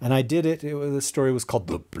 And I did it. The story was called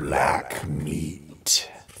The Black Meat.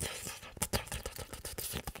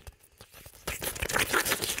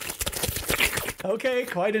 Okay,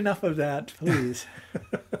 quite enough of that, please.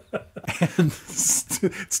 And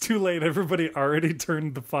it's too late. Everybody already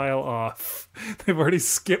turned the file off. They've already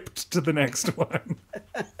skipped to the next one.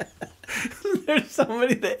 There's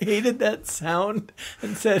somebody that hated that sound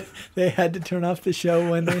and said they had to turn off the show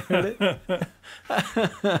when they heard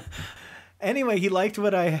it. Anyway, he liked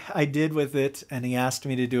what I did with it, and he asked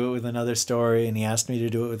me to do it with another story, and he asked me to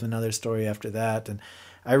do it with another story after that, and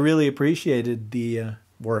I really appreciated the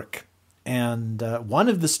work. And one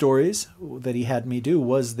of the stories that he had me do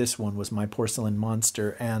was this one, was my Porcelain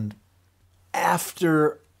Monster. And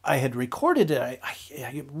after I had recorded it,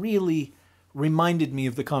 it really reminded me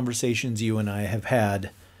of the conversations you and I have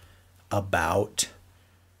had about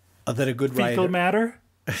that a good writer... Fecal matter?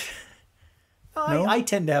 No? I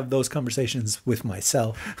tend to have those conversations with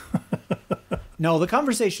myself. No, the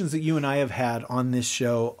conversations that you and I have had on this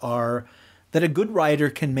show are that a good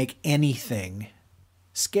writer can make anything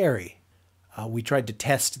scary. We tried to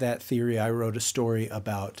test that theory. I wrote a story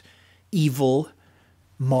about evil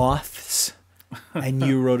moths, and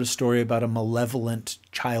you wrote a story about a malevolent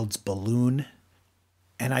child's balloon.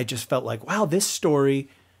 And I just felt like, wow, this story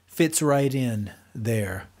fits right in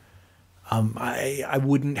there. I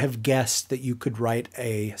wouldn't have guessed that you could write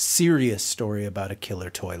a serious story about a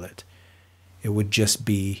killer toilet. It would just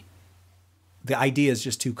be, the idea is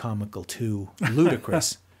just too comical, too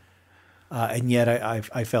ludicrous. And yet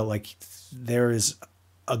I felt like there is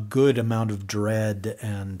a good amount of dread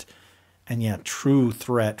and yeah, true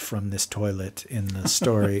threat from this toilet in the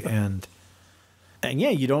story. and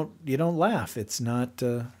yeah, you don't laugh. It's not,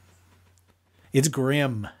 it's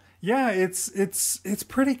grim. Yeah, it's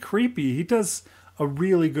pretty creepy. He does a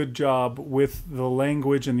really good job with the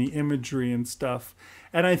language and the imagery and stuff.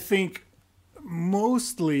 And I think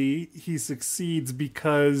mostly he succeeds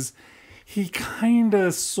because he kind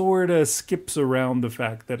of sort of skips around the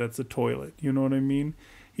fact that it's a toilet. You know what I mean?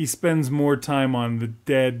 He spends more time on the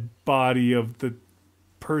dead body of the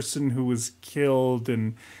person who was killed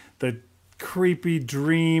and the creepy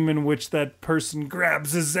dream in which that person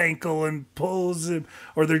grabs his ankle and pulls him,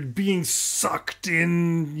 or they're being sucked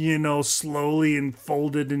in, slowly and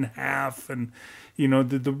folded in half. And,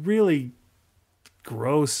 the really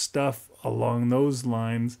gross stuff along those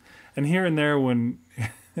lines. And here and there when...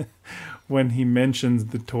 when he mentions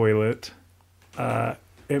the toilet,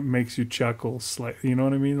 it makes you chuckle slightly. You know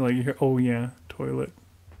what I mean? Like you hear, oh yeah, toilet.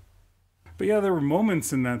 But yeah, there were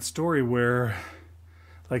moments in that story where,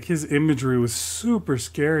 like, his imagery was super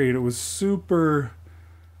scary. And it was super,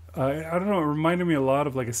 I don't know, it reminded me a lot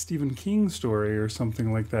of like a Stephen King story or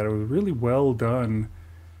something like that. It was really well done.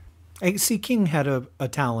 I see King had a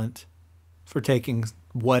talent for taking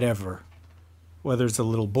whatever, whether it's a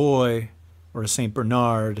little boy or a St.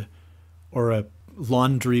 Bernard, or a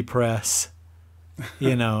laundry press,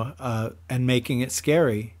 and making it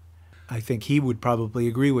scary. I think he would probably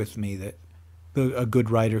agree with me that a good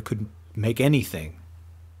writer could make anything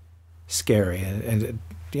scary. And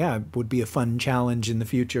yeah, it would be a fun challenge in the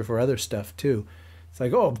future for other stuff, too. It's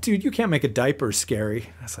like, oh, dude, you can't make a diaper scary.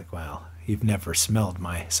 I was like, well, you've never smelled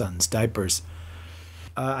my son's diapers.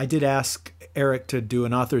 I did ask Eric to do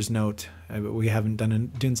an author's note. We haven't done a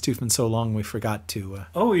Dunesteef in so long we forgot to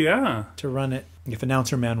Oh, yeah. to run it. If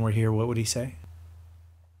Announcer Man were here, what would he say?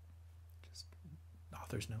 Just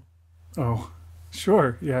author's note. Oh,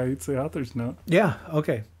 sure. Yeah, he'd say author's note. Yeah,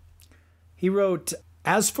 okay. He wrote,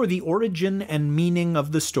 "As for the origin and meaning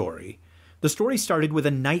of the story started with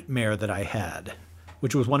a nightmare that I had,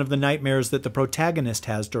 which was one of the nightmares that the protagonist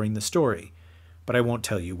has during the story, but I won't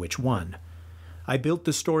tell you which one. I built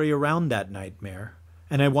the story around that nightmare,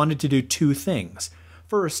 and I wanted to do two things.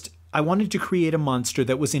 First, I wanted to create a monster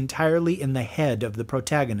that was entirely in the head of the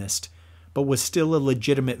protagonist, but was still a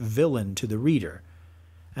legitimate villain to the reader.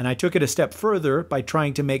 And I took it a step further by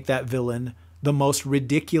trying to make that villain the most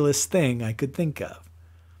ridiculous thing I could think of.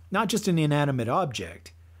 Not just an inanimate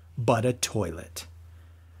object, but a toilet.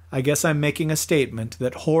 I guess I'm making a statement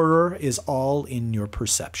that horror is all in your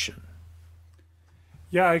perception."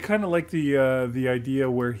 Yeah, I kind of like the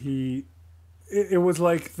idea where it was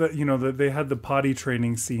like they had the potty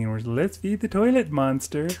training scene where let's feed the toilet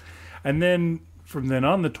monster, and then from then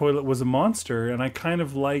on the toilet was a monster, and I kind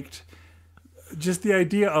of liked just the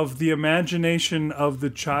idea of the imagination of the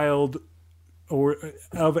child or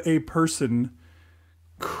of a person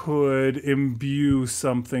could imbue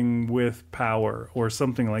something with power or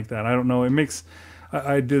something like that. I don't know. It makes...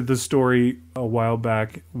 I did the story a while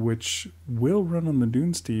back, which will run on the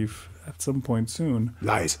Dunesteef at some point soon.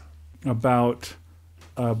 Lies. About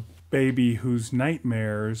a baby whose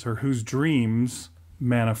nightmares or whose dreams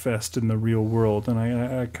manifest in the real world. And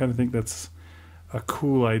I kind of think that's a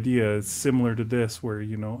cool idea. It's similar to this where,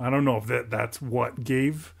 I don't know if that's what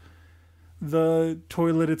gave the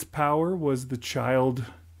toilet its power, was the child,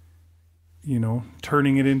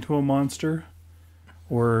 turning it into a monster,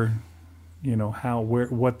 or...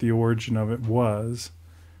 what the origin of it was.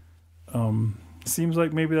 Seems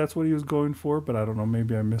like maybe that's what he was going for, but I don't know.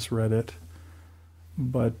 Maybe I misread it.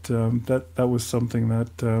 But that was something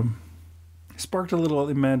that sparked a little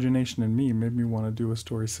imagination in me. Made me want to do a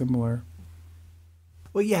story similar.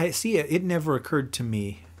 Well, yeah, see, it never occurred to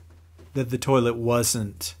me that the toilet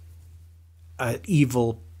wasn't an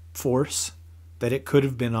evil force, that it could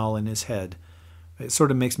have been all in his head. It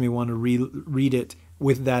sort of makes me want to read it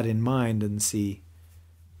with that in mind and see.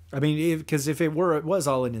 I mean, because if it was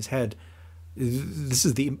all in his head, this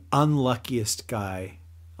is the unluckiest guy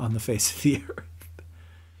on the face of the earth.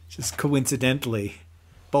 Just coincidentally,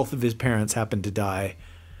 both of his parents happened to die.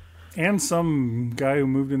 And some guy who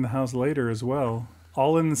moved in the house later as well.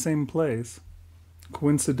 All in the same place.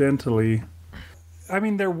 Coincidentally. I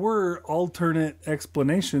mean, there were alternate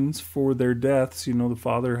explanations for their deaths. The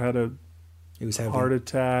father had a heart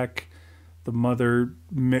attack. The mother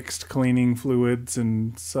mixed cleaning fluids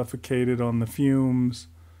and suffocated on the fumes.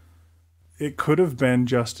 It could have been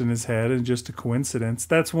just in his head and just a coincidence.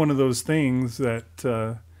 That's one of those things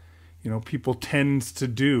that, people tend to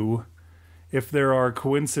do. If there are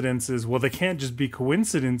coincidences, well, they can't just be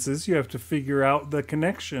coincidences. You have to figure out the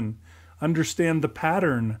connection, understand the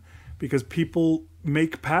pattern, because people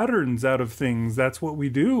make patterns out of things. That's what we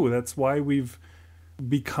do. That's why we've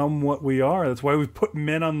become what we are. That's why we've put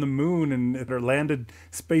men on the moon and landed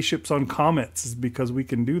spaceships on comets, is because we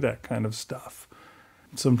can do that kind of stuff.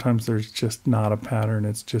 Sometimes there's just not a pattern.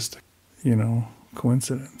 It's just,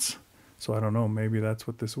 coincidence. So I don't know. Maybe that's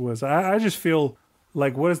what this was. I just feel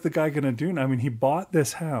like, what is the guy going to do? I mean, he bought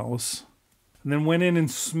this house and then went in and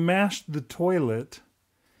smashed the toilet.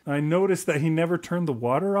 I noticed that he never turned the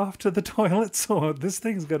water off to the toilet. So this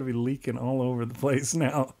thing's got to be leaking all over the place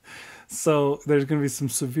now. So there's going to be some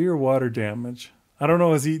severe water damage. I don't know.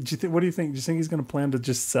 What do you think? Do you think he's going to plan to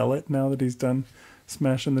just sell it now that he's done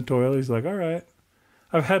smashing the toilet? He's like, all right,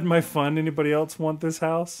 I've had my fun. Anybody else want this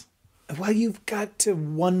house? Well, you've got to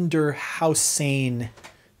wonder how sane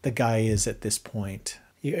the guy is at this point.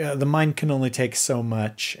 The mind can only take so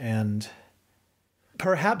much, and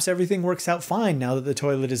perhaps everything works out fine now that the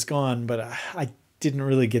toilet is gone, but I didn't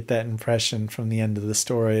really get that impression from the end of the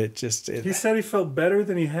story. He said he felt better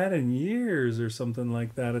than he had in years or something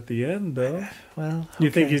like that at the end, though. Well, okay.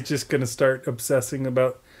 You think he's just going to start obsessing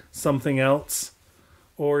about something else?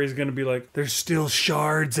 Or he's going to be like, there's still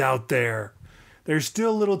shards out there. There's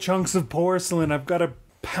still little chunks of porcelain. I've got to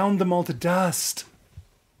pound them all to dust.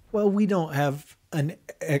 Well, we don't have an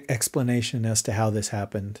explanation as to how this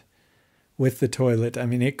happened with the toilet. I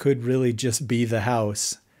mean, it could really just be the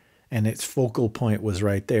house, and its focal point was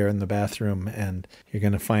right there in the bathroom, and you're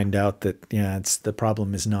going to find out that, the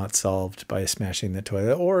problem is not solved by smashing the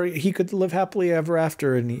toilet. Or he could live happily ever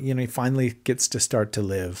after, and he finally gets to start to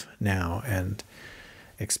live now, and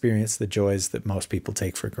experience the joys that most people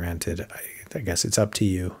take for granted. I guess it's up to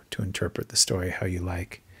you to interpret the story how you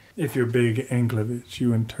like. If you're big Anklevich,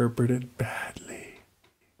 you interpret it badly.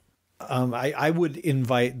 I would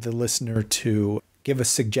invite the listener to give us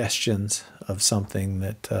suggestions of something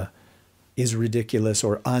that is ridiculous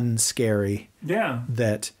or unscary. Yeah.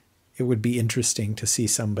 That it would be interesting to see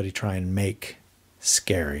somebody try and make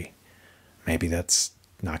scary. Maybe that's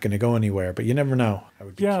not going to go anywhere, but you never know. I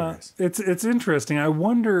would be curious. It's interesting. I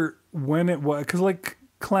wonder when it was, because like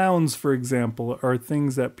clowns, for example, are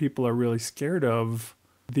things that people are really scared of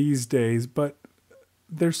these days, but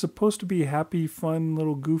they're supposed to be happy, fun,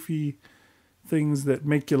 little goofy things that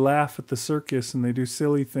make you laugh at the circus, and they do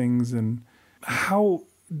silly things. And how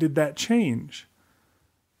did that change?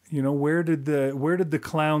 You know, where did the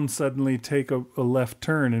clown suddenly take a left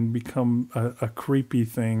turn and become a creepy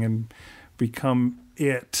thing and become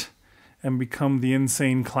it and become the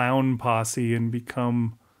insane clown posse and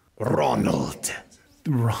become Ronald,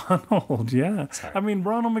 yeah. Sorry. I mean,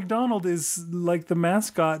 Ronald McDonald is like the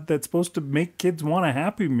mascot that's supposed to make kids want a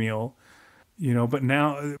Happy Meal, you know, but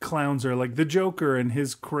now clowns are like the Joker and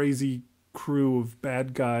his crazy crew of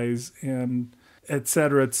bad guys and et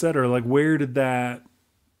cetera, et cetera. Like, where did that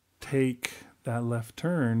take that left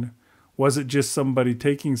turn? Was it just somebody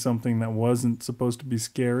taking something that wasn't supposed to be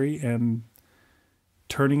scary and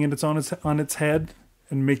turning it on its head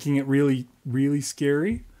and making it really, really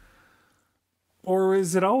scary? Or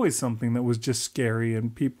is it always something that was just scary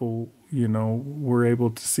and people, you know, were able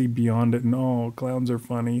to see beyond it and, oh, clowns are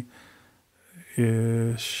funny-ish?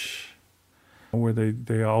 Were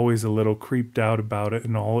they always a little creeped out about it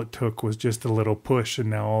and all it took was just a little push and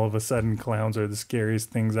now all of a sudden clowns are the scariest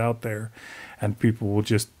things out there and people will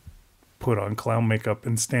just put on clown makeup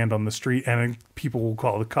and stand on the street and people will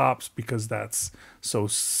call the cops because that's so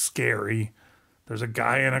scary. There's a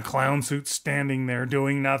guy in a clown suit standing there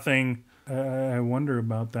doing nothing. I wonder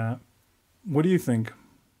about that. What do you think?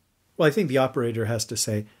 Well, I think the operator has to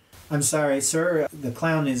say, "I'm sorry, sir. The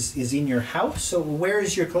clown is in your house. So where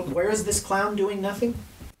is this clown doing nothing?"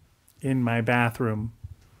 In my bathroom.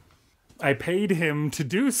 I paid him to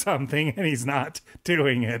do something and he's not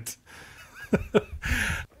doing it.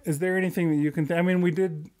 Is there anything that you can... I mean, we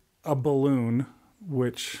did a balloon,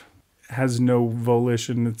 which has no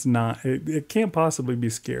volition. It's not... It can't possibly be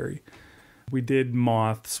scary. We did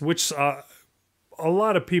moths, which a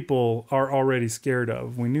lot of people are already scared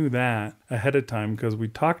of. We knew that ahead of time because we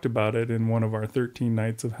talked about it in one of our 13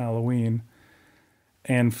 nights of Halloween.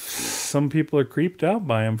 And some people are creeped out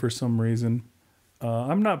by them for some reason.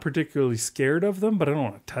 I'm not particularly scared of them, but I don't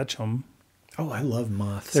want to touch them. Oh, I love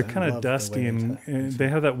moths. They're kind of dusty and they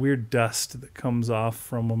have that weird dust that comes off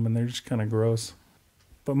from them and they're just kind of gross.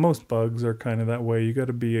 But most bugs are kind of that way. You got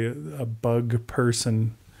to be a bug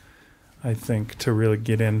person, I think, to really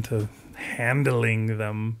get into handling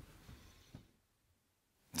them.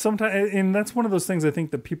 Sometimes, and that's one of those things I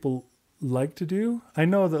think that people like to do. I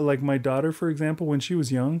know that, like, my daughter, for example, when she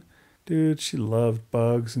was young, dude, she loved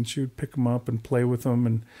bugs and she would pick them up and play with them.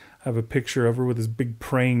 And I have a picture of her with this big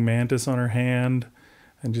praying mantis on her hand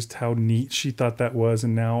and just how neat she thought that was.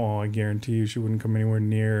 And now, oh, I guarantee you she wouldn't come anywhere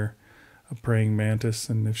near a praying mantis.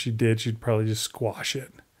 And if she did, she'd probably just squash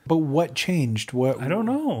it. But what changed? I don't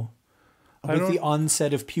know. With the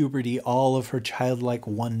onset of puberty, all of her childlike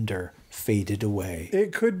wonder faded away.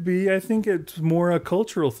 It could be. I think it's more a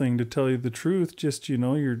cultural thing, to tell you the truth. Just, you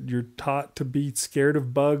know, you're taught to be scared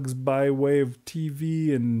of bugs by way of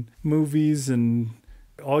TV and movies, and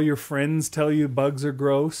all your friends tell you bugs are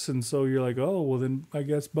gross, and so you're like, oh, well then I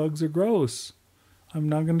guess bugs are gross. I'm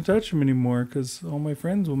not going to touch them anymore because all my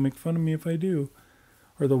friends will make fun of me if I do.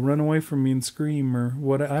 Or they'll run away from me and scream or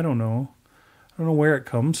what. I don't know. I don't know where it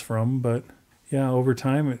comes from, but yeah, over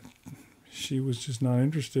time, she was just not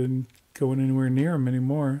interested in going anywhere near them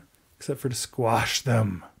anymore, except for to squash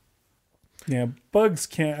them. Yeah, bugs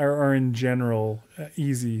are in general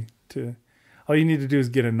easy to... All you need to do is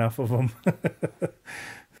get enough of them.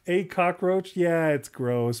 A cockroach, yeah, it's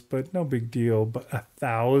gross, but no big deal. But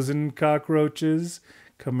 1,000 cockroaches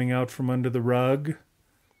coming out from under the rug?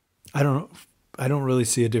 I don't really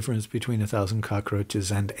see a difference between 1,000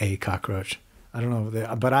 cockroaches and a cockroach. I don't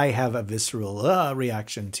know, but I have a visceral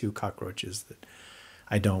reaction to cockroaches that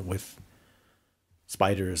I don't with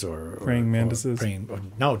spiders or praying mantises.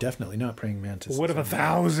 No, definitely not praying mantises. What if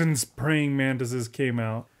 1,000 praying mantises came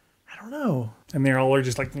out? I don't know. And they're all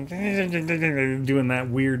just like doing that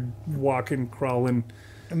weird walking, crawling.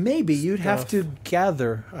 Maybe you'd stuff. have to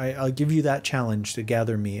gather. I'll give you that challenge to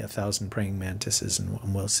gather me 1,000 praying mantises, and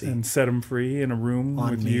we'll see. And set them free in a room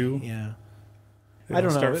with you. Yeah. I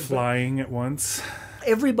don't know. Start flying at once.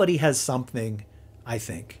 Everybody has something I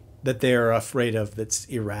think, that they're afraid of, that's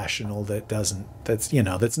irrational, that's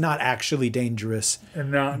not actually dangerous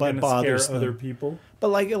And not but going to bothers scare other them. people. But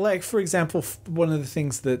like for example, one of the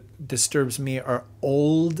things that disturbs me are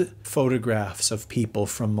old photographs of people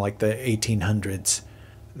from like the 1800s.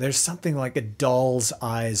 There's something like a doll's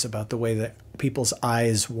eyes about the way that people's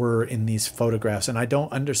eyes were in these photographs, and I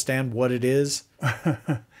don't understand what it is.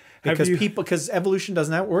 Because evolution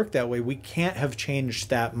doesn't work that way. We can't have changed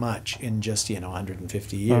that much in just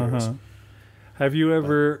 150 years. Have you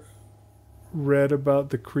ever read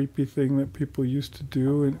about the creepy thing that people used to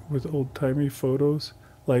do with old-timey photos?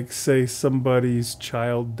 Like, say somebody's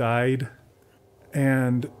child died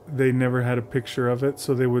and they never had a picture of it,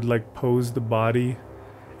 so they would like pose the body,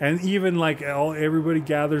 and even like everybody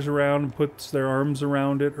gathers around and puts their arms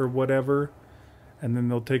around it or whatever, and then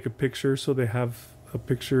they'll take a picture so they have a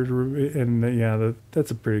picture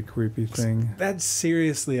that's a pretty creepy thing. That's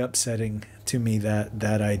seriously upsetting to me,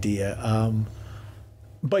 that idea.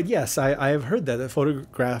 But yes, I have heard that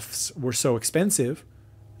photographs were so expensive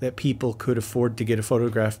that people could afford to get a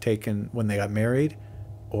photograph taken when they got married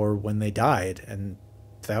or when they died, and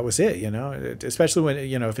that was it. Especially when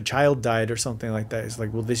if a child died or something like that, it's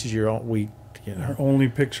like, well, this is your own our only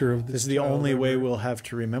picture of this is the only way we'll have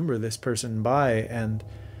to remember this person by. And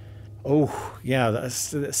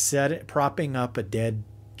propping up a dead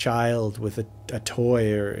child with a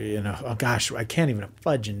toy, or oh gosh, I can't even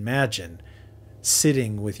fudge imagine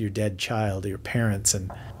sitting with your dead child or your parents,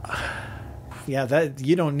 and that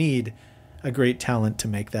you don't need a great talent to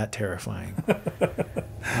make that terrifying.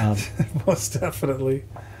 Most definitely.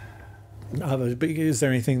 Is there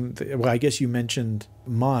anything? Well, I guess you mentioned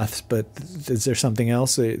moths, but is there something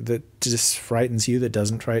else that just frightens you that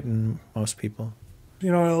doesn't frighten most people?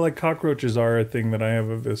 Like cockroaches are a thing that I have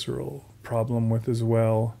a visceral problem with as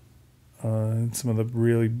well. And some of the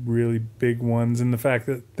really, really big ones, and the fact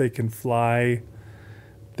that they can fly,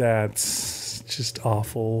 that's just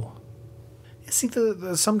awful. See,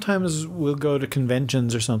 sometimes we'll go to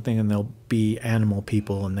conventions or something, and there'll be animal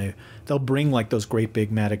people, and they'll bring like those great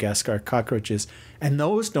big Madagascar cockroaches, and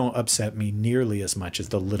those don't upset me nearly as much as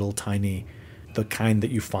the little tiny, the kind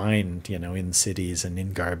that you find, in cities and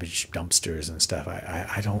in garbage dumpsters and stuff.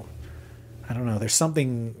 I don't know.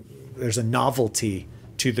 There's a novelty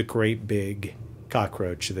to the great big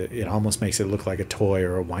cockroach that it almost makes it look like a toy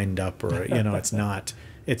or a wind up, or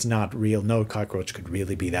it's not real. No cockroach could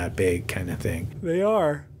really be that big, kind of thing. They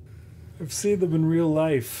are. I've seen them in real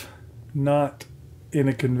life, not in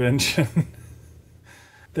a convention.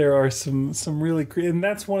 There are some really and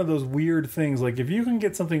that's one of those weird things. Like if you can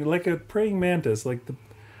get something like a praying mantis, like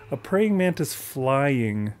a praying mantis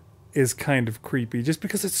flying is kind of creepy just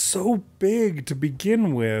because it's so big to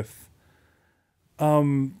begin with.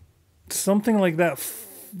 Something like that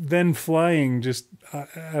then flying, just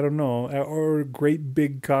I don't know, or a great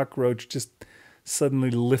big cockroach just suddenly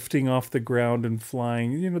lifting off the ground and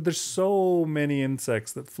flying. There's so many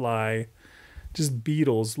insects that fly. Just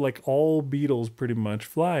beetles, like all beetles pretty much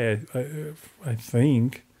fly. I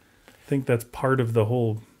think that's part of the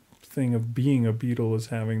whole thing of being a beetle, is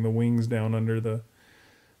having the wings down under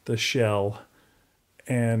the shell.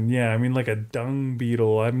 And yeah, I mean, like a dung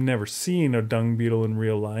beetle. I've never seen a dung beetle in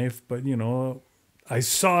real life, but I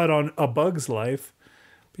saw it on A Bug's Life.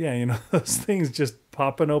 But yeah, those things just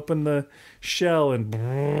popping open the shell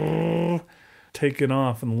and taking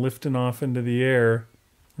off and lifting off into the air.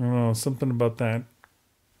 I don't know, something about that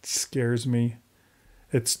scares me.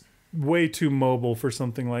 It's way too mobile for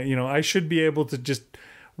something like, I should be able to just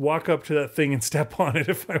walk up to that thing and step on it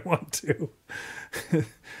if I want to.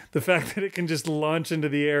 The fact that it can just launch into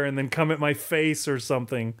the air and then come at my face or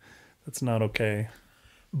something, that's not okay.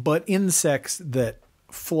 But insects that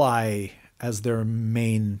fly as their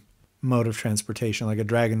main mode of transportation, like a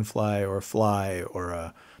dragonfly or a fly or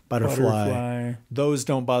a butterfly, those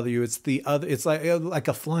don't bother you. It's the other. It's like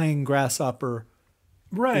a flying grasshopper,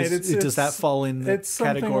 right? Does that fall in the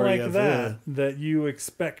category like of that you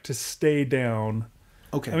expect to stay down?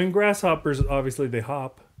 Okay. I mean, grasshoppers obviously they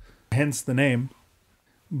hop, hence the name.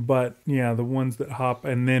 But yeah, the ones that hop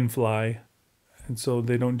and then fly, and so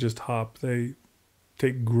they don't just hop; they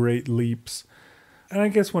take great leaps. And I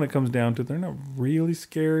guess when it comes down to it, they're not really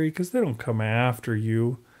scary because they don't come after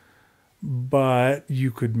you. But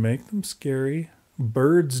you could make them scary.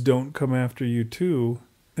 Birds don't come after you too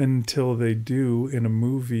until they do in a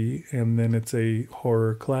movie, and then it's a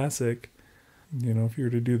horror classic. If you were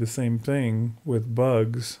to do the same thing with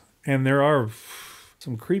bugs, and there are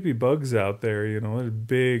some creepy bugs out there,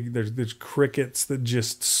 there's crickets that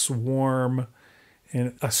just swarm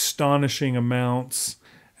in astonishing amounts,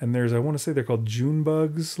 And I want to say they're called June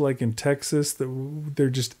bugs, like in Texas. They're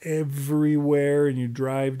just everywhere, and you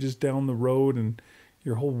drive just down the road, and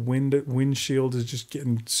your whole windshield is just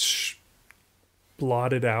getting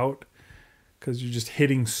blotted out because you're just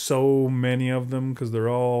hitting so many of them because they're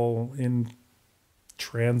all in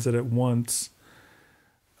transit at once.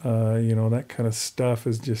 That kind of stuff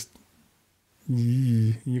is just,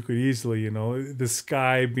 you could easily, the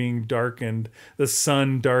sky being darkened, the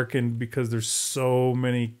sun darkened because there's so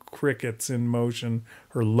many crickets in motion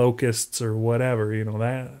or locusts or whatever,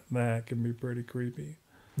 that can be pretty creepy.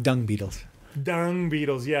 Dung beetles. Dung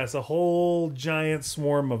beetles, yes, a whole giant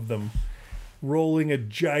swarm of them rolling a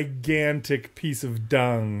gigantic piece of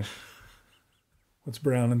dung. What's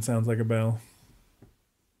brown and sounds like a bell?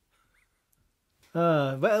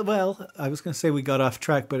 Well, I was going to say we got off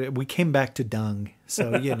track, but we came back to dung.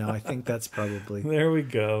 So, I think that's probably there we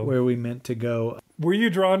go, where we meant to go. Were you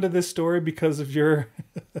drawn to this story because of your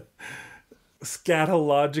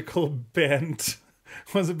scatological bent?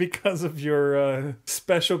 Was it because of your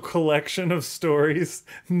special collection of stories?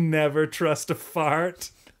 Never trust a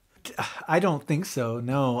fart? I don't think so.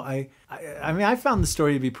 No, I mean, I found the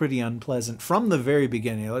story to be pretty unpleasant from the very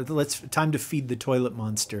beginning. Time to feed the toilet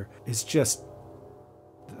monster. It's just,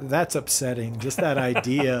 that's upsetting. Just that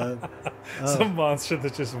idea. Some monster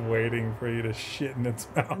that's just waiting for you to shit in its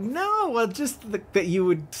mouth. No, well, just that you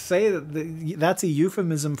would say that's a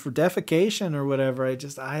euphemism for defecation or whatever.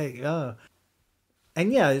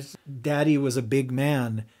 And yeah, Daddy was a big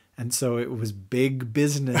man, and so it was big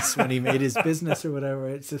business when he made his business or whatever.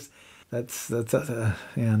 It's just that's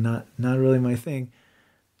not really my thing.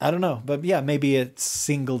 I don't know, but yeah, maybe it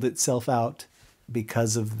singled itself out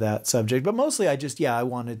because of that subject. But mostly I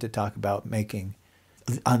wanted to talk about making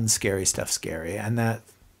unscary stuff scary. And that,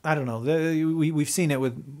 I don't know, we've seen it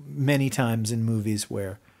with many times in movies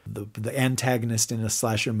where the antagonist in a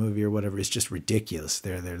slasher movie or whatever is just ridiculous.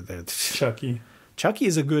 They're Chucky. Chucky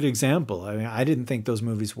is a good example. I mean, I didn't think those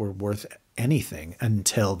movies were worth anything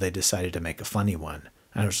until they decided to make a funny one.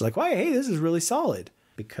 And I was like, "Why? Hey, this is really solid."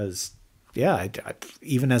 Because, yeah,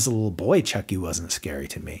 even as a little boy, Chucky wasn't scary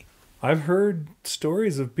to me. I've heard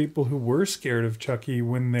stories of people who were scared of Chucky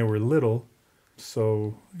when they were little.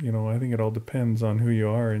 So, I think it all depends on who you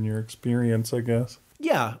are and your experience, I guess.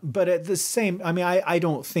 Yeah, but at the same, I mean, I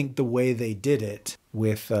don't think the way they did it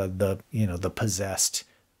with the possessed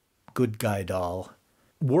good guy doll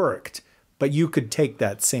worked. But you could take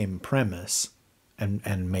that same premise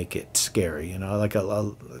and make it scary, like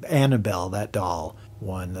a Annabelle, that doll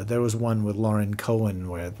one. There was one with Lauren Cohen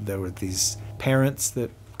where there were these parents that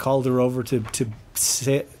called her over to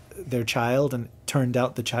sit their child, and it turned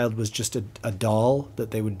out the child was just a doll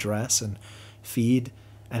that they would dress and feed.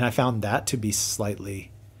 And I found that to be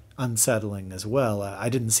slightly unsettling as well. I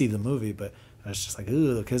didn't see the movie, but I was just like,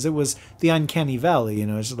 ugh, because it was the uncanny valley,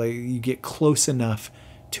 it's just like you get close enough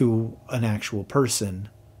to an actual person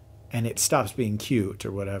and it stops being cute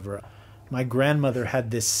or whatever. My grandmother had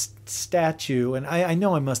this statue, and I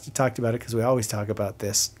know I must have talked about it because we always talk about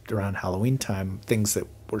this around Halloween time, things that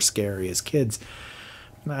were scary as kids.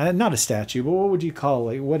 Not a statue, but what would you call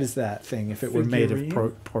it? What is that thing if it were made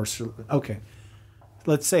of porcelain? Okay.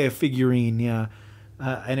 Let's say a figurine, yeah.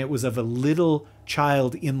 And it was of a little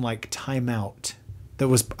child in like timeout that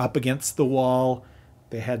was up against the wall.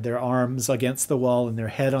 They had their arms against the wall and their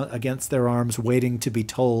head against their arms, waiting to be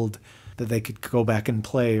told that they could go back and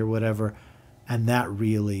play or whatever. And that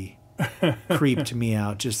really creeped me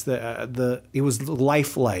out. Just it was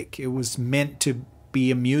lifelike. It was meant to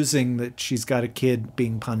be amusing that she's got a kid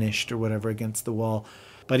being punished or whatever against the wall.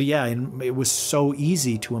 But yeah, and it was so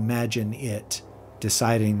easy to imagine it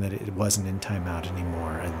deciding that it wasn't in timeout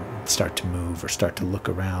anymore and start to move or start to look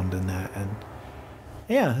around and that. And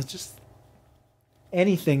yeah, it's just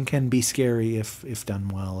anything can be scary if done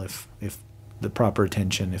well, if the proper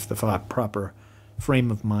attention, if the proper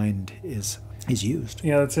frame of mind is used.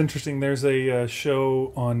 Yeah, that's interesting. There's a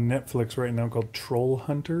show on Netflix right now called Troll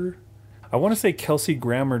Hunter. I want to say Kelsey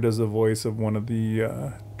Grammer does the voice of one of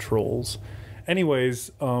the trolls.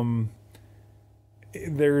 Anyways, in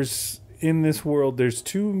this world, there's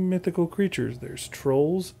two mythical creatures. There's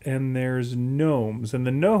trolls and there's gnomes. And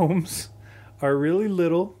the gnomes are really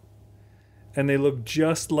little, and they look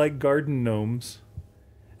just like garden gnomes,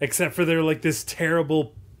 except for they're like this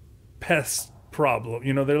terrible pest problem.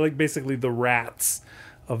 They're like basically the rats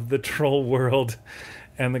of the troll world.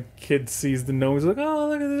 And the kid sees the gnome, he's like, oh,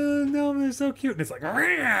 look at the gnome, they're so cute. And it's like,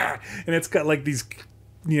 rah! And it's got like these,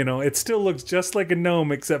 it still looks just like a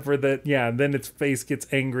gnome, except for that, then its face gets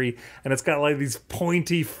angry. And it's got like these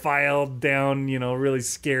pointy, filed down, really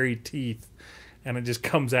scary teeth. And it just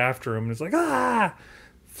comes after him. And it's like,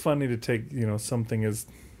 funny to take, something as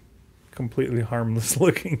completely harmless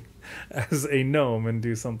looking as a gnome and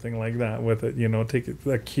do something like that with it, take it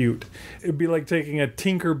that cute. It'd be like taking a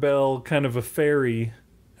Tinkerbell kind of a fairy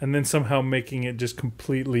and then somehow making it just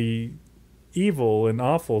completely evil and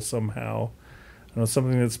awful somehow.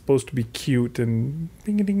 Something that's supposed to be cute and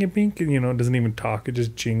bing-a-ding-a-bing, it doesn't even talk, it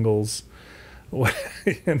just jingles.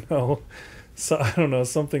 So I don't know,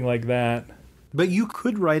 something like that. But you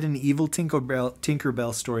could write an evil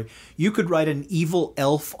Tinkerbell story. You could write an evil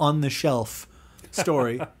elf on the shelf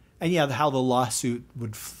story. And yeah, how the lawsuit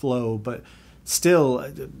would flow. But still,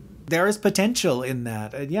 there is potential in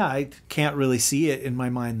that. And yeah, I can't really see it in my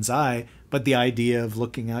mind's eye. But the idea of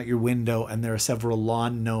looking out your window and there are several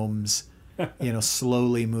lawn gnomes,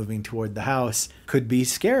 slowly moving toward the house could be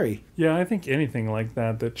scary. Yeah, I think anything like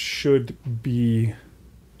that should be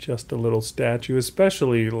just a little statue,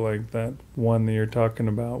 especially like that one that you're talking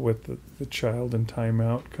about with the child in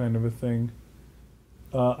timeout kind of a thing.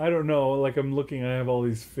 I don't know, like I'm looking, I have all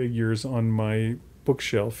these figures on my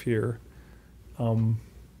bookshelf here. I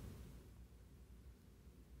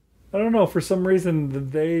don't know, for some reason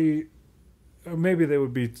maybe they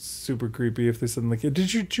would be super creepy if they suddenly...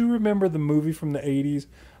 Did you remember the movie from the 80s?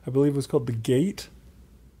 I believe it was called The Gate,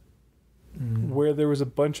 where there was a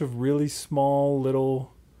bunch of really small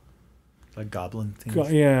little... Like goblin things?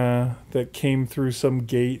 Yeah, that came through some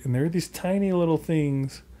gate, and there were these tiny little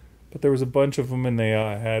things, but there was a bunch of them, and they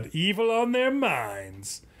had evil on their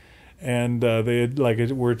minds. And they had,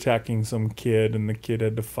 were attacking some kid, and the kid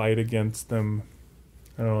had to fight against them.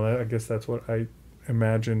 I don't know, I guess that's what I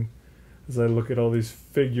imagine as I look at all these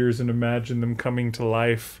figures and imagine them coming to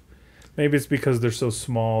life. Maybe it's because they're so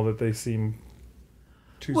small that they seem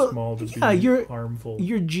too small to be harmful.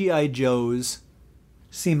 Your G.I. Joes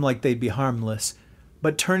seem like they'd be harmless,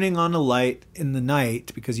 but turning on a light in the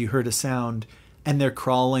night because you heard a sound and they're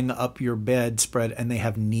crawling up your bedspread and they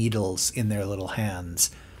have needles in their little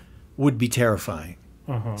hands would be terrifying.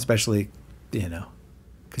 Especially,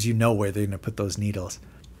 because where they're going to put those needles.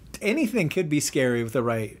 Anything could be scary with the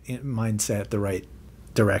right mindset, the right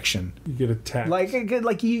direction. You get attacked.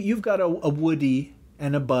 Like you've got a Woody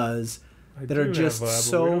and a Buzz that are just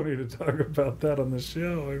so... We don't need to talk about that on the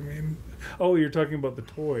show. I mean... Oh, you're talking about the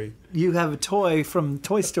toy. You have a toy from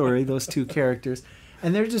Toy Story, those two characters.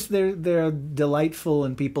 And they're delightful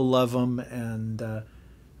and people love them. And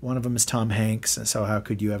one of them is Tom Hanks. And so how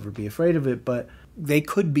could you ever be afraid of it? But they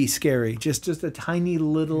could be scary. Just a tiny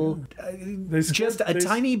little...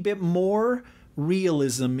 tiny bit more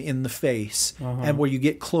realism in the face, and where you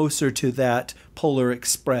get closer to that Polar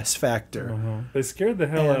Express factor. They scared the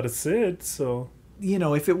hell out of Sid, so...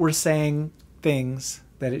 if it were saying things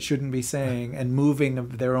that it shouldn't be saying and moving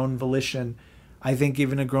of their own volition, I think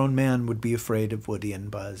even a grown man would be afraid of Woody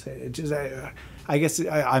and Buzz. I guess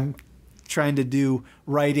I'm trying to do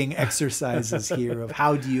writing exercises here of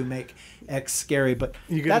how do you make X scary, but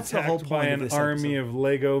that's the whole point by of this army episode. of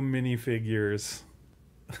Lego minifigures.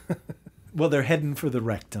 Well, they're heading for the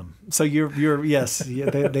rectum. So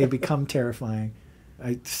they become terrifying.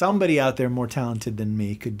 Somebody out there more talented than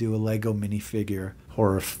me could do a Lego minifigure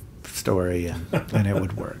horror story, and it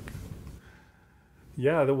would work.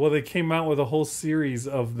 Yeah, well, they came out with a whole series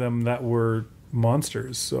of them that were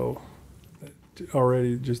monsters, so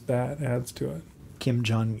already just that adds to it. Kim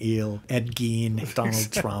Jong-il, Ed Gein,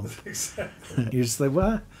 Donald Trump. You're just like,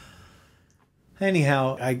 what?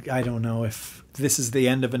 Anyhow, I don't know if this is the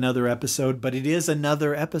end of another episode, but it is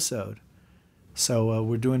another episode. So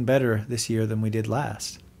we're doing better this year than we did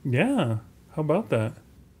last. Yeah. How about that?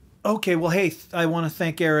 Okay, well, hey, I want to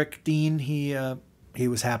thank Eric Dean. He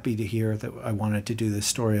was happy to hear that I wanted to do this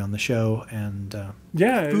story on the show, and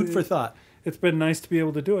food for thought. It's been nice to be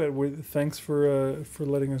able to do it. Thanks for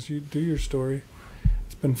letting us do your story.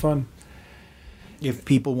 It's been fun. If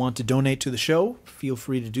people want to donate to the show, feel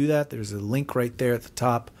free to do that. There's a link right there at the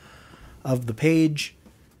top of the page,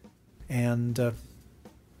 and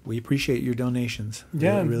we appreciate your donations.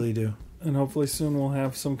 Yeah, we really do. And hopefully soon we'll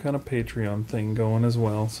have some kind of Patreon thing going as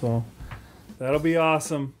well. So that'll be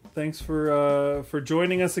awesome. Thanks for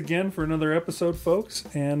joining us again for another episode, folks.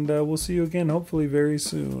 And we'll see you again, hopefully very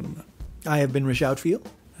soon. I have been Rish Outfield.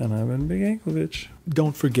 And I've been Big Anklevich.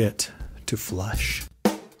 Don't forget to flush.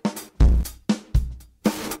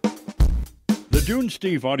 The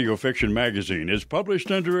Dunesteef Audio Fiction Magazine is published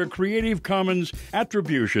under a Creative Commons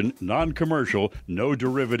Attribution, Non-Commercial, No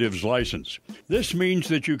Derivatives license. This means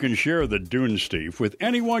that you can share the Dunesteef with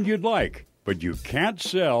anyone you'd like, but you can't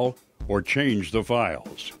sell or change the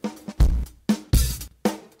files.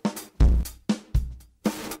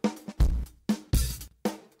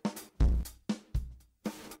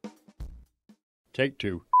 Take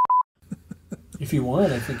two. If you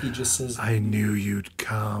want, I think he just says... I knew you'd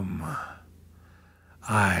come.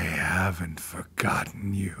 I haven't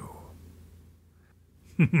forgotten you.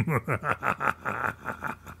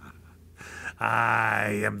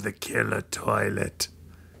 I am the killer toilet,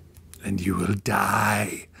 and you will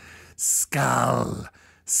die. Skull,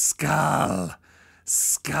 skull,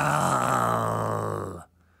 skull.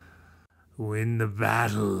 Win the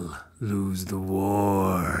battle, lose the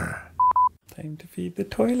war. Time to feed the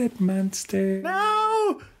toilet monster.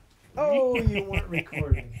 No! Oh, you weren't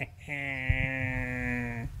recording.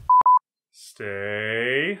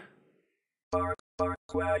 Stay. Bark, bark,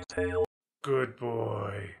 wagtail. Good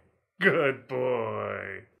boy. Good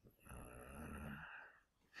boy.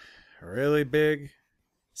 Really, Big?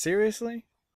 Seriously?